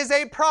busy is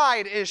a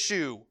pride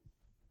issue.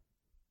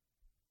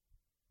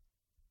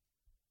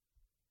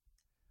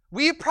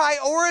 We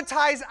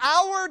prioritize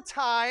our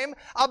time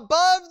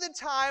above the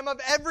time of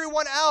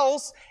everyone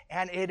else,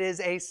 and it is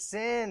a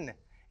sin.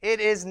 It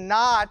is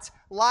not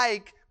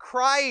like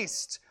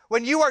Christ.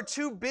 When you are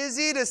too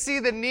busy to see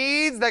the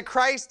needs that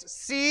Christ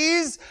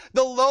sees,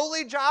 the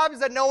lowly jobs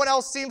that no one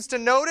else seems to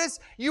notice,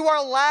 you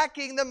are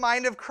lacking the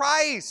mind of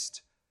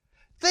Christ.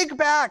 Think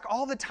back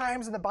all the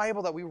times in the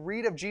Bible that we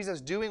read of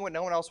Jesus doing what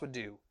no one else would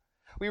do.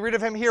 We read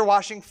of him here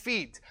washing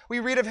feet. We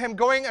read of him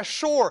going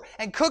ashore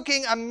and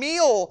cooking a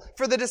meal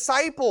for the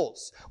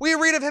disciples. We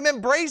read of him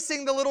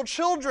embracing the little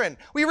children.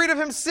 We read of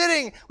him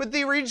sitting with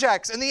the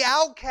rejects and the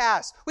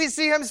outcasts. We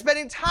see him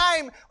spending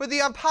time with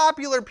the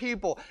unpopular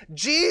people.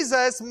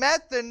 Jesus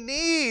met the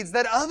needs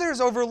that others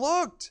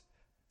overlooked,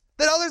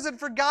 that others had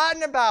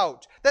forgotten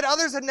about, that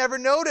others had never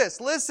noticed.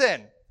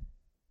 Listen.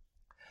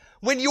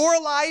 When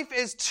your life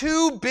is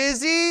too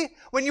busy,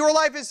 when your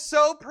life is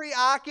so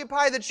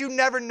preoccupied that you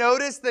never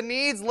notice the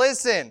needs,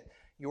 listen,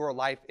 your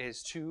life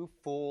is too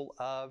full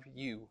of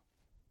you.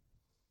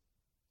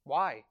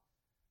 Why?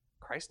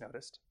 Christ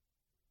noticed.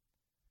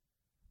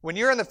 When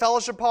you're in the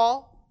fellowship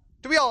hall,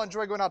 do we all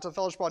enjoy going out to the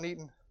fellowship hall and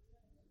eating?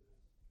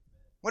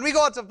 When we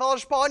go out to the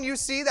fellowship hall and you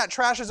see that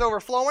trash is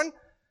overflowing,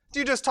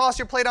 do you just toss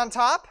your plate on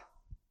top?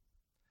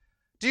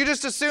 Do you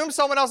just assume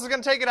someone else is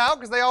going to take it out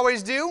because they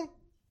always do?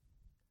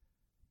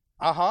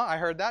 I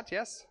heard that,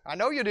 yes. I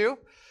know you do.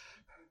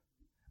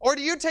 Or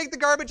do you take the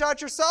garbage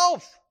out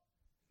yourself?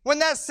 When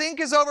that sink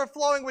is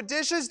overflowing with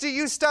dishes, do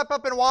you step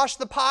up and wash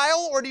the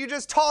pile, or do you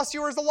just toss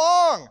yours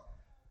along?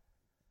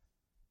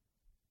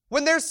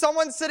 When there's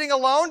someone sitting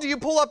alone, do you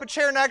pull up a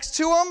chair next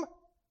to them?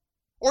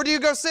 Or do you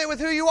go sit with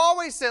who you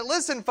always sit?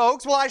 Listen,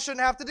 folks, well, I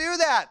shouldn't have to do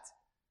that.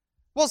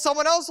 Well,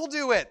 someone else will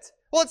do it.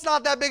 Well, it's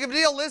not that big of a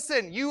deal.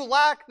 Listen, you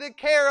lack the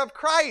care of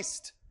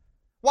Christ.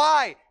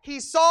 Why? He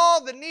saw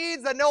the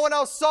needs that no one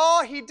else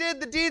saw. He did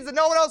the deeds that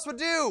no one else would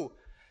do.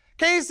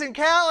 Case and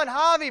Cal and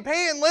Javi,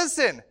 Peyton,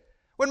 listen.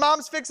 When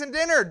mom's fixing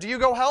dinner, do you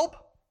go help?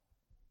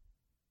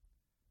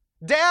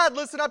 Dad,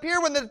 listen up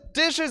here. When the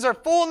dishes are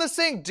full in the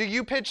sink, do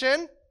you pitch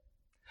in?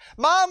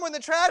 Mom, when the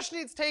trash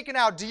needs taken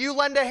out, do you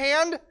lend a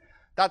hand?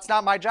 That's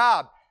not my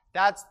job.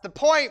 That's the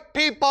point,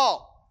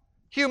 people.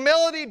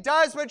 Humility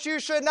does what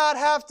you should not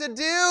have to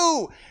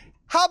do.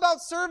 How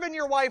about serving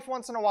your wife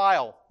once in a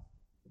while?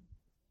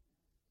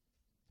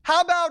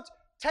 How about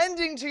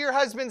tending to your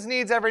husband's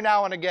needs every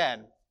now and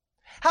again?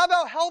 How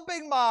about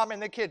helping mom in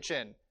the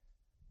kitchen?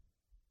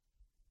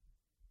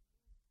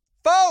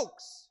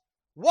 Folks,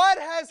 what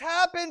has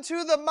happened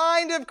to the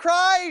mind of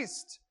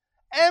Christ?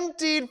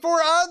 Emptied for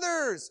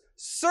others,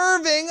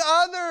 serving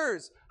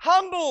others,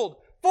 humbled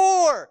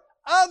for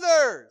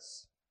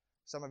others.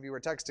 Some of you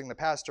are texting the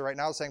pastor right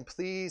now saying,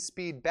 please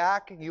speed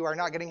back. You are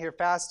not getting here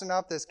fast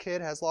enough. This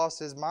kid has lost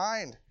his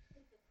mind.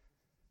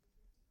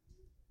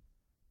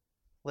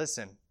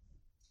 Listen,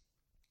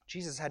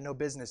 Jesus had no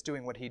business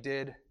doing what he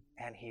did,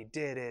 and he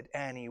did it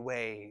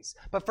anyways.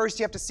 But first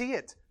you have to see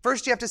it.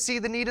 First you have to see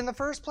the need in the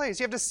first place.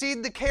 You have to see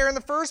the care in the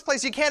first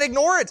place. You can't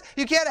ignore it.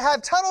 You can't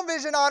have tunnel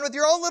vision on with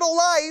your own little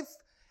life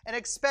and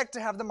expect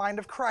to have the mind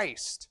of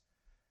Christ.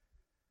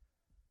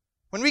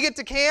 When we get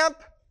to camp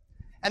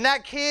and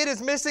that kid is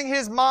missing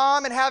his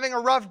mom and having a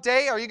rough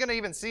day, are you going to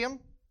even see him?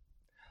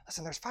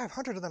 Listen, there's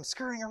 500 of them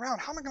scurrying around.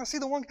 How am I going to see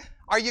the one?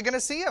 Are you going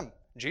to see him?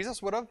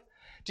 Jesus would have.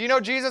 Do you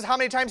know Jesus, how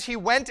many times he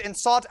went and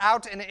sought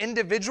out an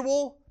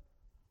individual?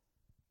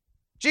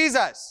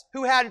 Jesus,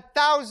 who had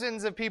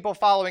thousands of people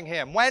following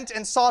him, went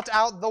and sought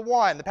out the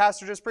one. The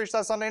pastor just preached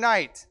that Sunday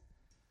night.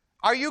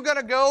 Are you going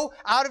to go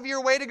out of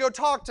your way to go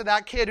talk to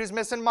that kid who's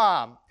missing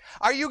mom?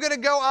 Are you going to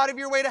go out of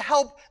your way to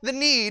help the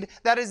need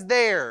that is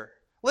there?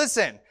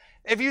 Listen,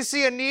 if you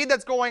see a need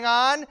that's going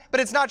on,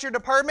 but it's not your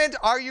department,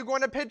 are you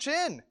going to pitch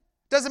in?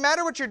 Doesn't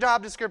matter what your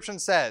job description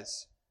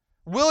says.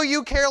 Will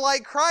you care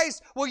like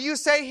Christ? Will you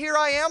say, here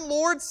I am,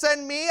 Lord,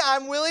 send me.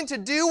 I'm willing to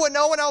do what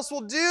no one else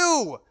will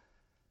do.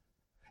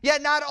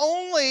 Yet not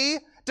only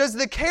does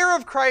the care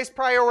of Christ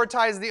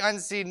prioritize the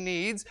unseen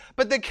needs,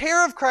 but the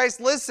care of Christ,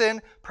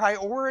 listen,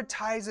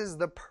 prioritizes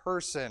the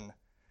person.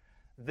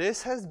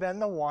 This has been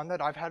the one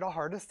that I've had the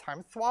hardest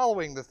time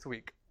swallowing this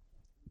week.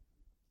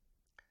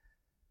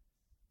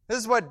 This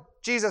is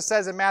what Jesus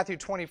says in Matthew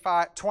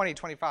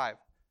 20:25.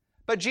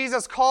 But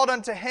Jesus called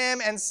unto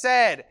him and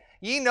said,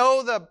 Ye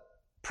know the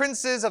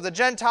princes of the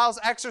Gentiles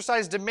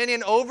exercise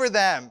dominion over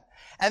them,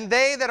 and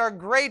they that are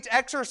great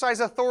exercise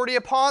authority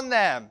upon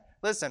them.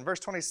 Listen, verse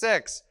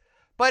 26.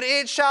 But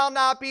it shall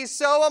not be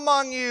so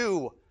among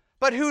you.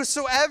 But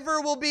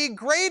whosoever will be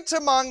great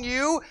among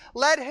you,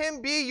 let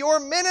him be your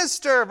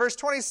minister. Verse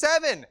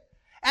 27.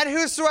 And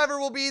whosoever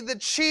will be the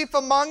chief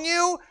among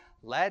you,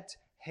 let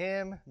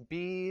him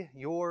be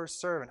your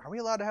servant. Are we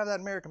allowed to have that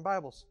in American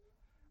Bibles?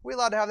 Are we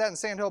allowed to have that in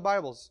Sandhill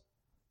Bibles?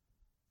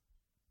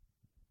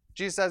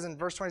 Jesus says in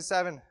verse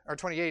 27 or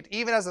 28,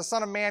 even as the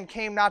Son of Man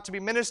came not to be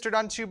ministered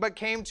unto, but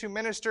came to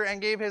minister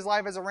and gave his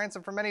life as a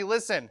ransom for many.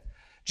 Listen,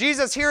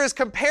 Jesus here is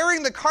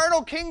comparing the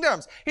carnal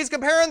kingdoms. He's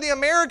comparing the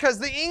Americas,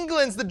 the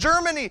Englands, the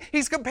Germany.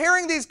 He's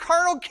comparing these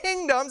carnal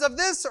kingdoms of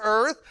this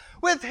earth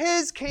with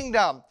his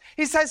kingdom.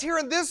 He says here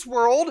in this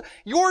world,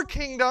 your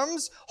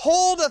kingdoms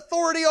hold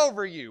authority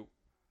over you.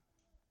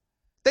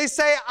 They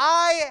say,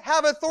 I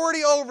have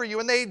authority over you,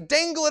 and they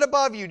dangle it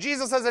above you.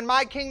 Jesus says, in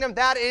my kingdom,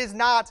 that is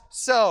not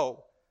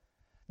so.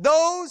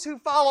 Those who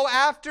follow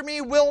after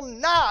me will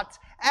not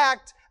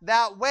act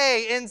that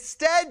way.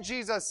 Instead,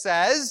 Jesus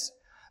says,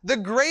 the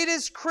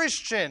greatest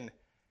Christian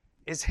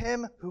is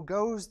him who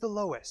goes the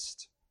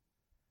lowest.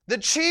 The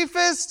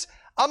chiefest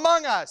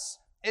among us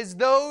is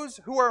those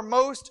who are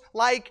most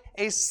like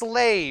a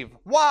slave.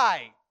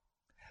 Why?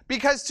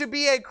 Because to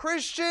be a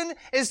Christian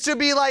is to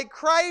be like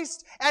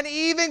Christ, and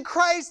even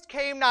Christ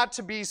came not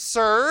to be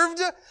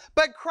served,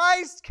 but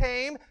Christ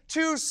came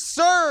to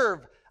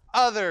serve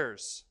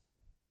others.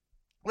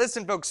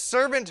 Listen, folks,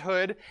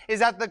 servanthood is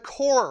at the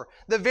core,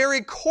 the very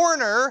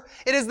corner.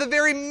 It is the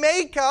very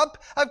makeup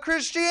of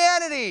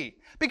Christianity,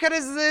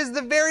 because it is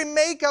the very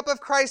makeup of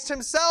Christ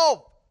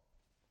himself.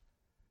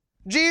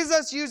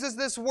 Jesus uses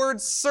this word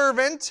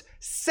servant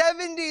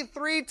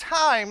 73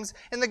 times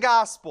in the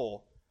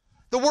gospel.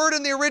 The word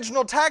in the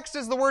original text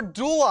is the word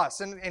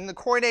doulos in the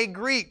Koine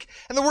Greek.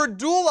 And the word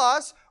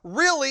doulos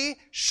really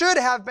should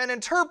have been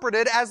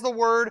interpreted as the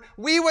word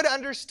we would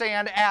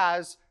understand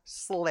as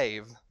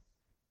slave.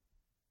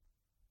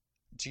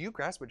 Do you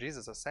grasp what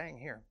Jesus is saying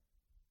here?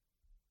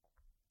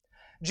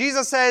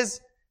 Jesus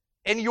says,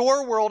 in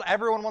your world,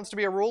 everyone wants to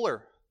be a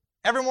ruler.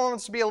 Everyone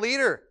wants to be a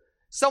leader.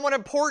 Someone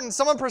important,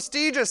 someone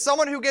prestigious,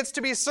 someone who gets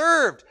to be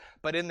served.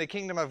 But in the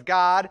kingdom of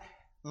God,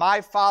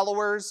 my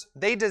followers,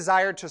 they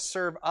desire to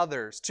serve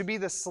others, to be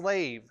the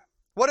slave.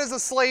 What does a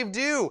slave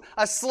do?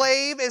 A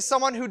slave is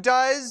someone who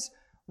does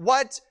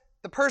what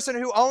the person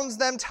who owns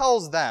them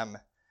tells them.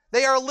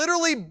 They are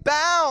literally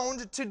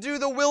bound to do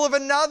the will of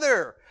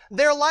another.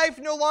 Their life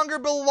no longer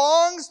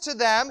belongs to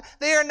them.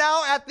 They are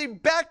now at the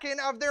beckon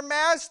of their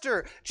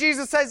master.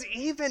 Jesus says,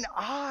 even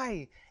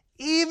I,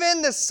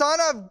 even the Son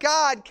of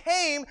God,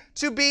 came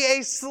to be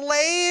a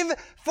slave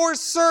for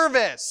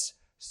service.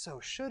 So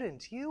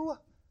shouldn't you?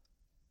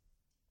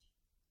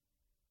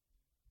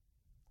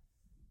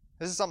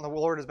 This is something the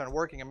Lord has been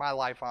working in my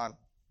life on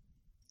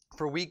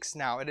for weeks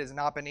now. It has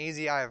not been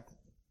easy. I have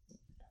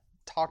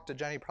talked to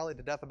Jenny probably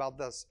to death about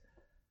this.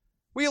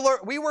 We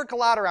work a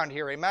lot around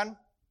here, amen?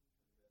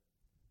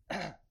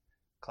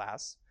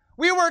 Class.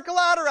 We work a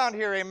lot around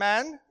here,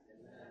 amen? Amen.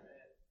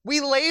 We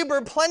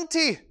labor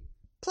plenty.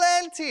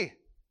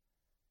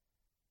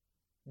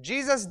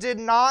 Jesus did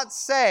not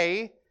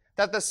say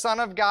that the Son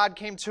of God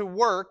came to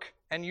work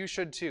and you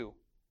should too.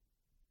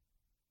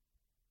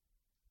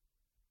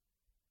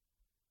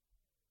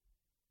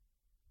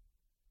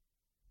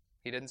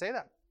 He didn't say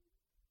that.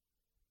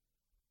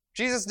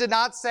 Jesus did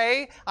not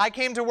say, I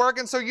came to work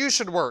and so you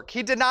should work.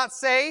 He did not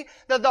say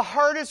that the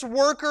hardest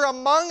worker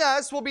among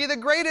us will be the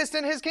greatest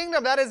in his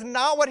kingdom. That is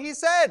not what he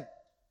said.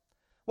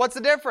 What's the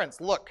difference?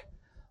 Look,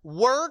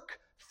 work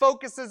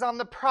focuses on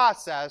the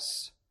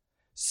process.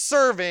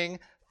 Serving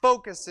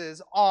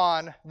focuses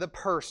on the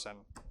person.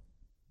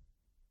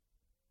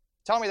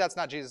 Tell me that's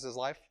not Jesus'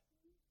 life.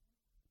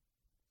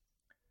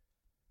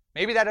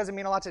 Maybe that doesn't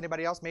mean a lot to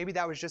anybody else. Maybe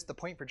that was just the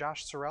point for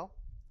Josh Sorrell.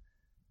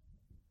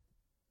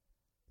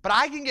 But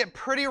I can get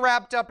pretty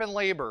wrapped up in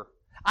labor.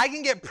 I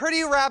can get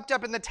pretty wrapped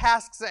up in the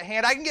tasks at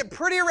hand. I can get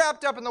pretty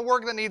wrapped up in the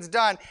work that needs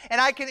done.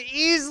 And I can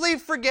easily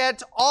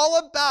forget all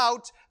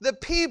about the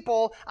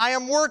people I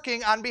am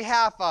working on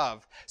behalf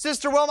of.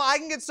 Sister Wilma, I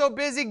can get so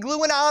busy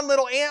gluing on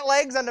little ant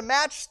legs onto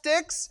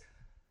matchsticks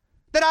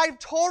that I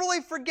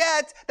totally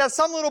forget that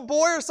some little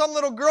boy or some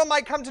little girl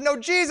might come to know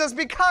Jesus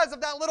because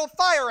of that little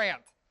fire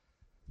ant.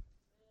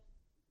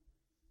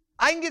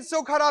 I can get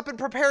so caught up in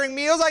preparing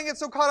meals, I can get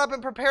so caught up in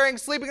preparing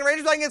sleeping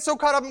arrangements, I can get so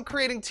caught up in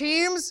creating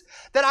teams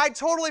that I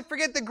totally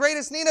forget the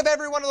greatest need of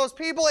every one of those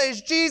people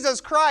is Jesus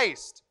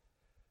Christ.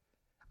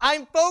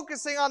 I'm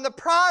focusing on the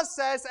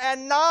process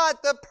and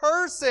not the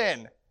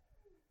person.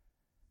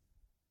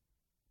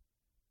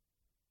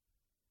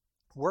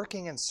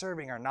 Working and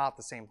serving are not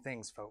the same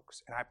things,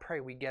 folks, and I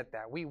pray we get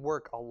that. We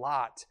work a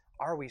lot.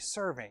 Are we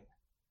serving?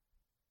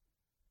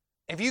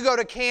 If you go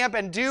to camp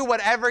and do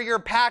whatever your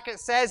packet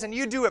says and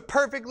you do it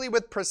perfectly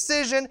with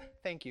precision,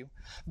 thank you,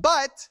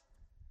 but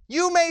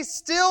you may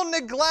still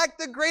neglect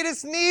the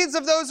greatest needs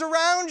of those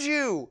around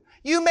you.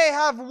 You may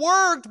have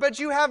worked, but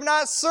you have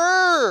not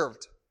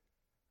served.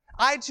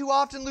 I too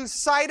often lose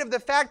sight of the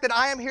fact that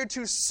I am here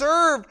to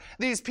serve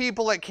these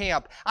people at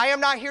camp. I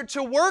am not here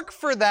to work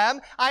for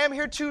them. I am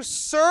here to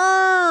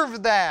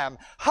serve them.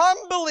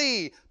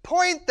 Humbly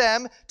point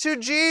them to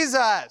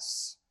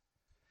Jesus.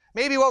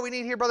 Maybe what we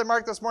need here, Brother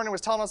Mark this morning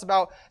was telling us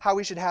about how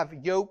we should have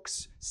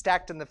yokes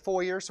stacked in the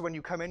foyer, so when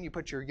you come in, you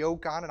put your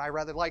yoke on, and I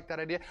rather like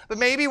that idea. But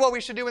maybe what we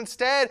should do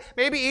instead,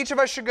 maybe each of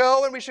us should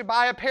go and we should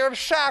buy a pair of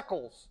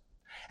shackles.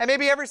 And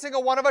maybe every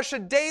single one of us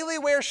should daily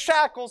wear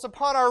shackles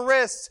upon our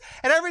wrists.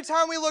 And every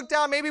time we look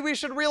down, maybe we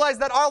should realize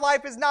that our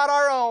life is not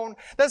our own,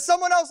 that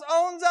someone else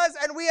owns us,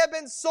 and we have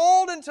been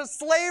sold into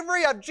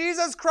slavery of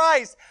Jesus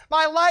Christ.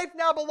 My life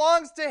now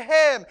belongs to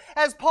Him.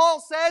 As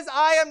Paul says,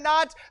 I am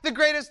not the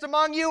greatest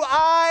among you.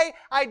 I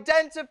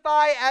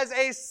identify as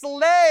a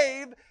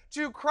slave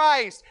to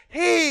Christ.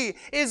 He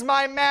is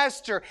my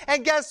master.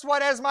 And guess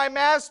what? As my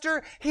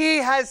master, He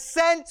has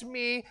sent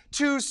me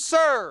to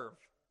serve.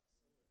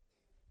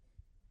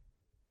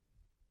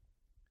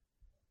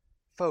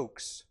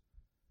 Folks,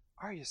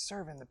 are you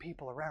serving the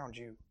people around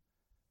you?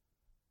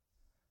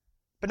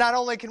 But not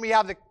only can we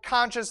have the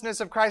consciousness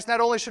of Christ, not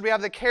only should we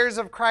have the cares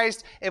of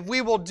Christ, if we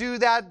will do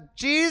that,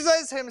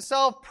 Jesus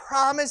Himself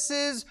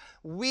promises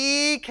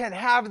we can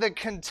have the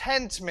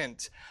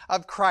contentment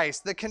of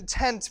Christ, the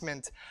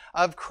contentment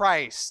of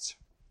Christ.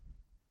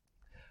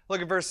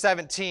 Look at verse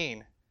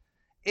 17.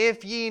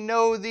 If ye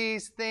know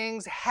these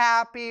things,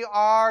 happy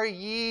are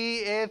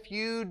ye if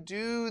you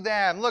do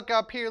them. Look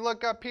up here,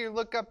 look up here,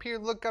 look up here,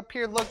 look up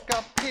here, look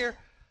up here.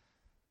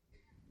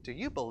 Do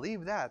you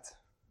believe that?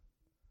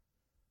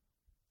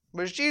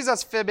 Was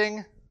Jesus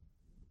fibbing?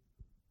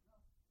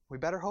 We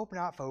better hope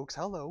not, folks.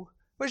 Hello.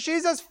 Was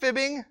Jesus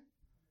fibbing?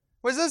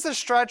 Was this a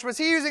stretch? Was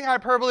He using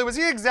hyperbole? Was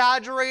He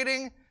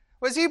exaggerating?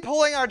 Was He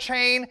pulling our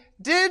chain?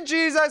 Did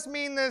Jesus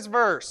mean this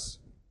verse?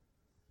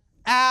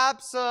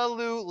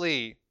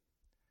 Absolutely.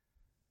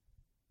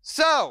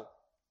 So,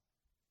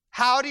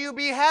 how do you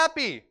be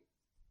happy?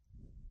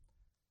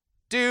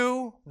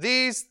 Do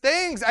these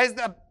things.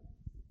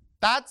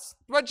 That's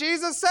what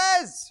Jesus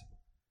says.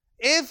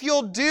 If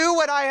you'll do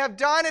what I have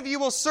done, if you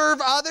will serve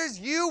others,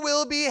 you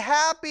will be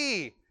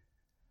happy.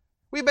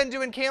 We've been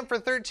doing camp for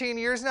 13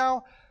 years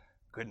now.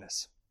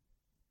 Goodness.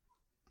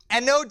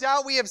 And no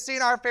doubt we have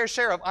seen our fair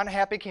share of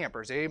unhappy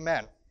campers.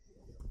 Amen.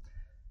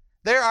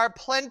 There are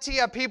plenty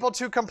of people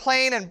to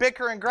complain and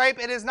bicker and gripe.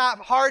 It is not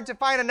hard to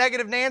find a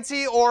negative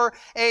Nancy or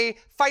a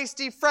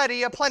feisty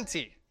Freddie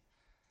aplenty.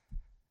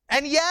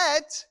 And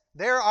yet,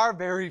 there are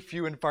very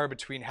few and far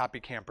between happy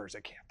campers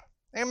at camp.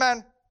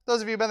 Amen.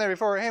 Those of you who have been there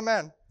before,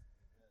 amen.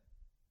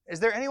 Is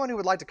there anyone who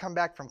would like to come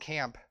back from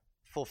camp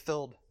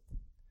fulfilled,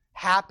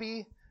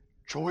 happy,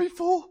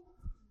 joyful?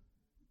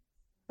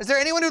 Is there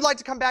anyone who would like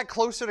to come back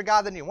closer to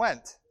God than you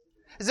went?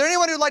 Is there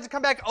anyone who would like to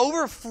come back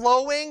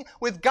overflowing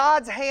with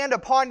God's hand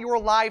upon your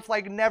life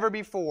like never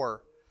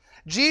before?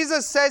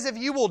 Jesus says if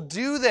you will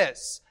do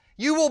this,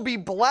 you will be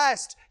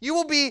blessed. You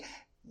will be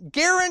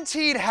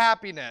guaranteed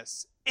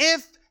happiness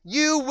if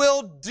you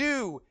will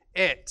do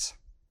it.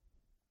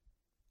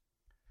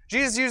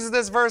 Jesus uses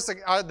this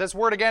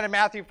word again in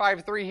Matthew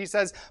 5:3. He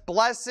says,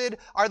 "Blessed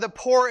are the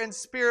poor in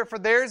spirit, for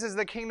theirs is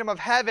the kingdom of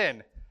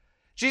heaven."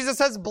 Jesus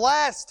says,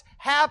 blessed,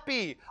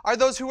 happy are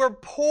those who are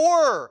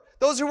poor,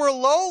 those who are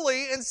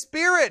lowly in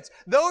spirit,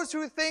 those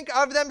who think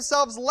of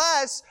themselves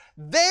less,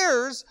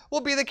 theirs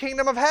will be the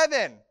kingdom of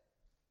heaven.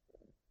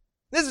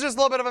 This is just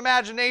a little bit of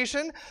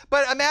imagination,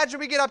 but imagine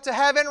we get up to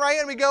heaven, right,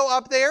 and we go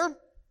up there.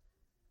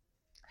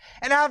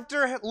 And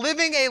after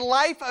living a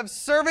life of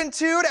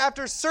servitude,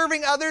 after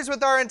serving others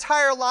with our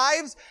entire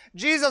lives,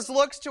 Jesus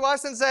looks to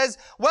us and says,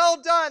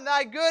 well done,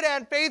 thy good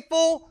and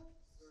faithful.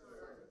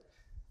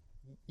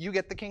 you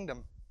get the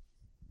kingdom.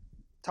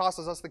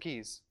 Tosses us the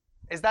keys.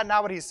 Is that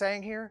not what he's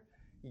saying here?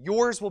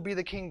 Yours will be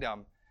the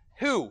kingdom.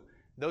 Who?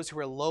 Those who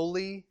are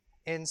lowly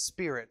in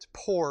spirit,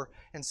 poor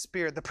in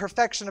spirit. The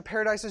perfection of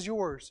paradise is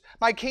yours.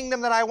 My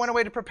kingdom that I went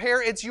away to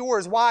prepare, it's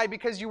yours. Why?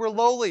 Because you were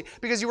lowly,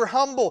 because you were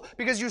humble,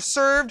 because you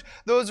served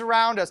those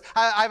around us.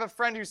 I have a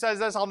friend who says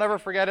this. I'll never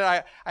forget it.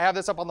 I have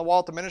this up on the wall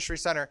at the ministry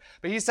center.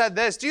 But he said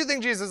this. Do you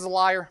think Jesus is a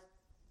liar?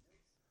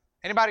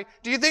 Anybody?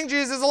 Do you think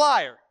Jesus is a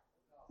liar?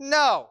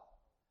 No.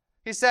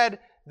 He said,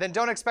 then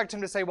don't expect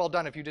him to say, well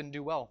done, if you didn't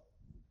do well.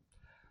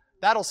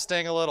 That'll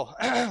sting a little.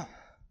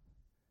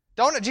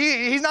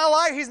 He's not a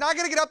liar. He's not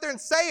going to get up there and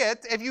say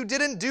it if you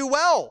didn't do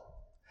well.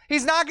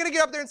 He's not going to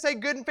get up there and say,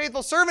 good and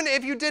faithful servant,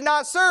 if you did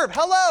not serve.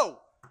 Hello.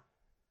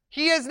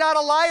 He is not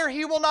a liar.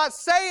 He will not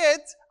say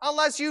it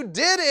unless you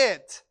did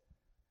it.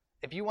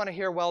 If you want to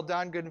hear, well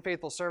done, good and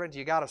faithful servant,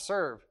 you got to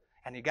serve.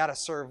 And you got to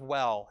serve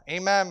well.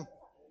 Amen.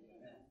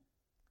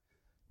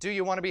 Do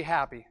you want to be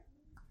happy?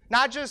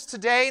 Not just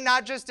today,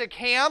 not just at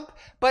camp,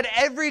 but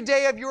every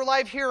day of your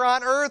life here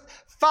on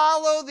earth.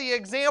 Follow the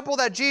example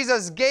that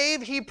Jesus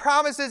gave. He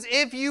promises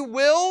if you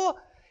will,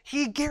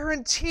 He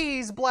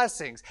guarantees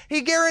blessings.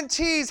 He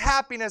guarantees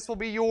happiness will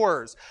be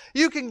yours.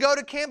 You can go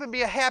to camp and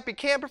be a happy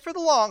camper for the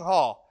long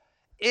haul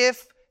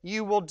if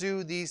you will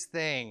do these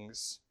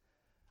things.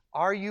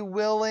 Are you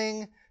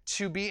willing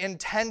to be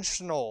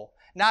intentional?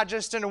 Not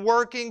just in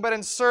working, but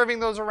in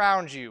serving those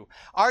around you?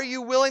 Are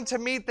you willing to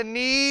meet the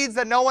needs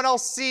that no one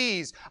else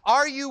sees?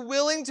 Are you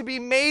willing to be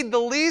made the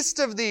least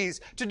of these,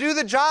 to do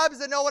the jobs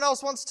that no one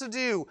else wants to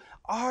do?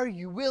 Are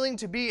you willing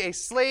to be a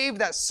slave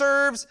that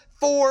serves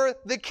for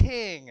the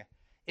King?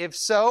 If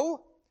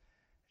so,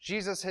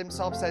 Jesus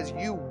himself says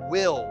you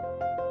will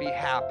be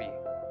happy.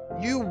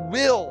 You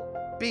will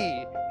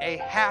be a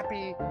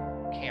happy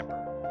camper.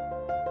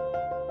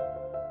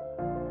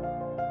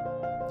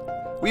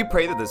 We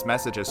pray that this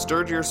message has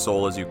stirred your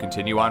soul as you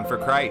continue on for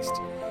Christ.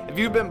 If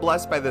you've been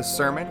blessed by this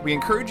sermon, we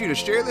encourage you to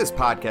share this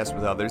podcast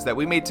with others that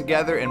we may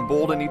together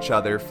embolden each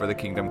other for the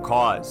kingdom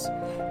cause.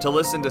 To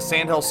listen to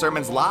Sandhill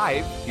Sermons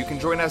live, you can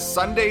join us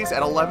Sundays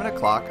at 11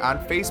 o'clock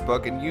on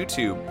Facebook and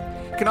YouTube.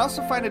 You can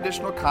also find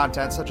additional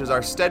content such as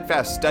our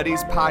Steadfast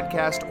Studies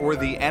podcast or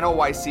the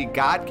NOYC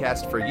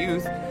Godcast for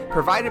Youth,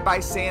 provided by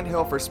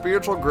Sandhill for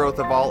spiritual growth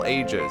of all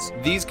ages.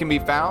 These can be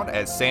found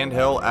at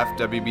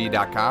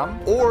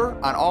sandhillfwb.com or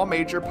on all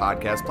major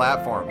podcast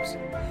platforms.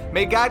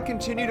 May God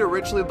continue to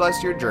richly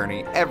bless your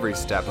journey every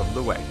step of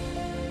the way.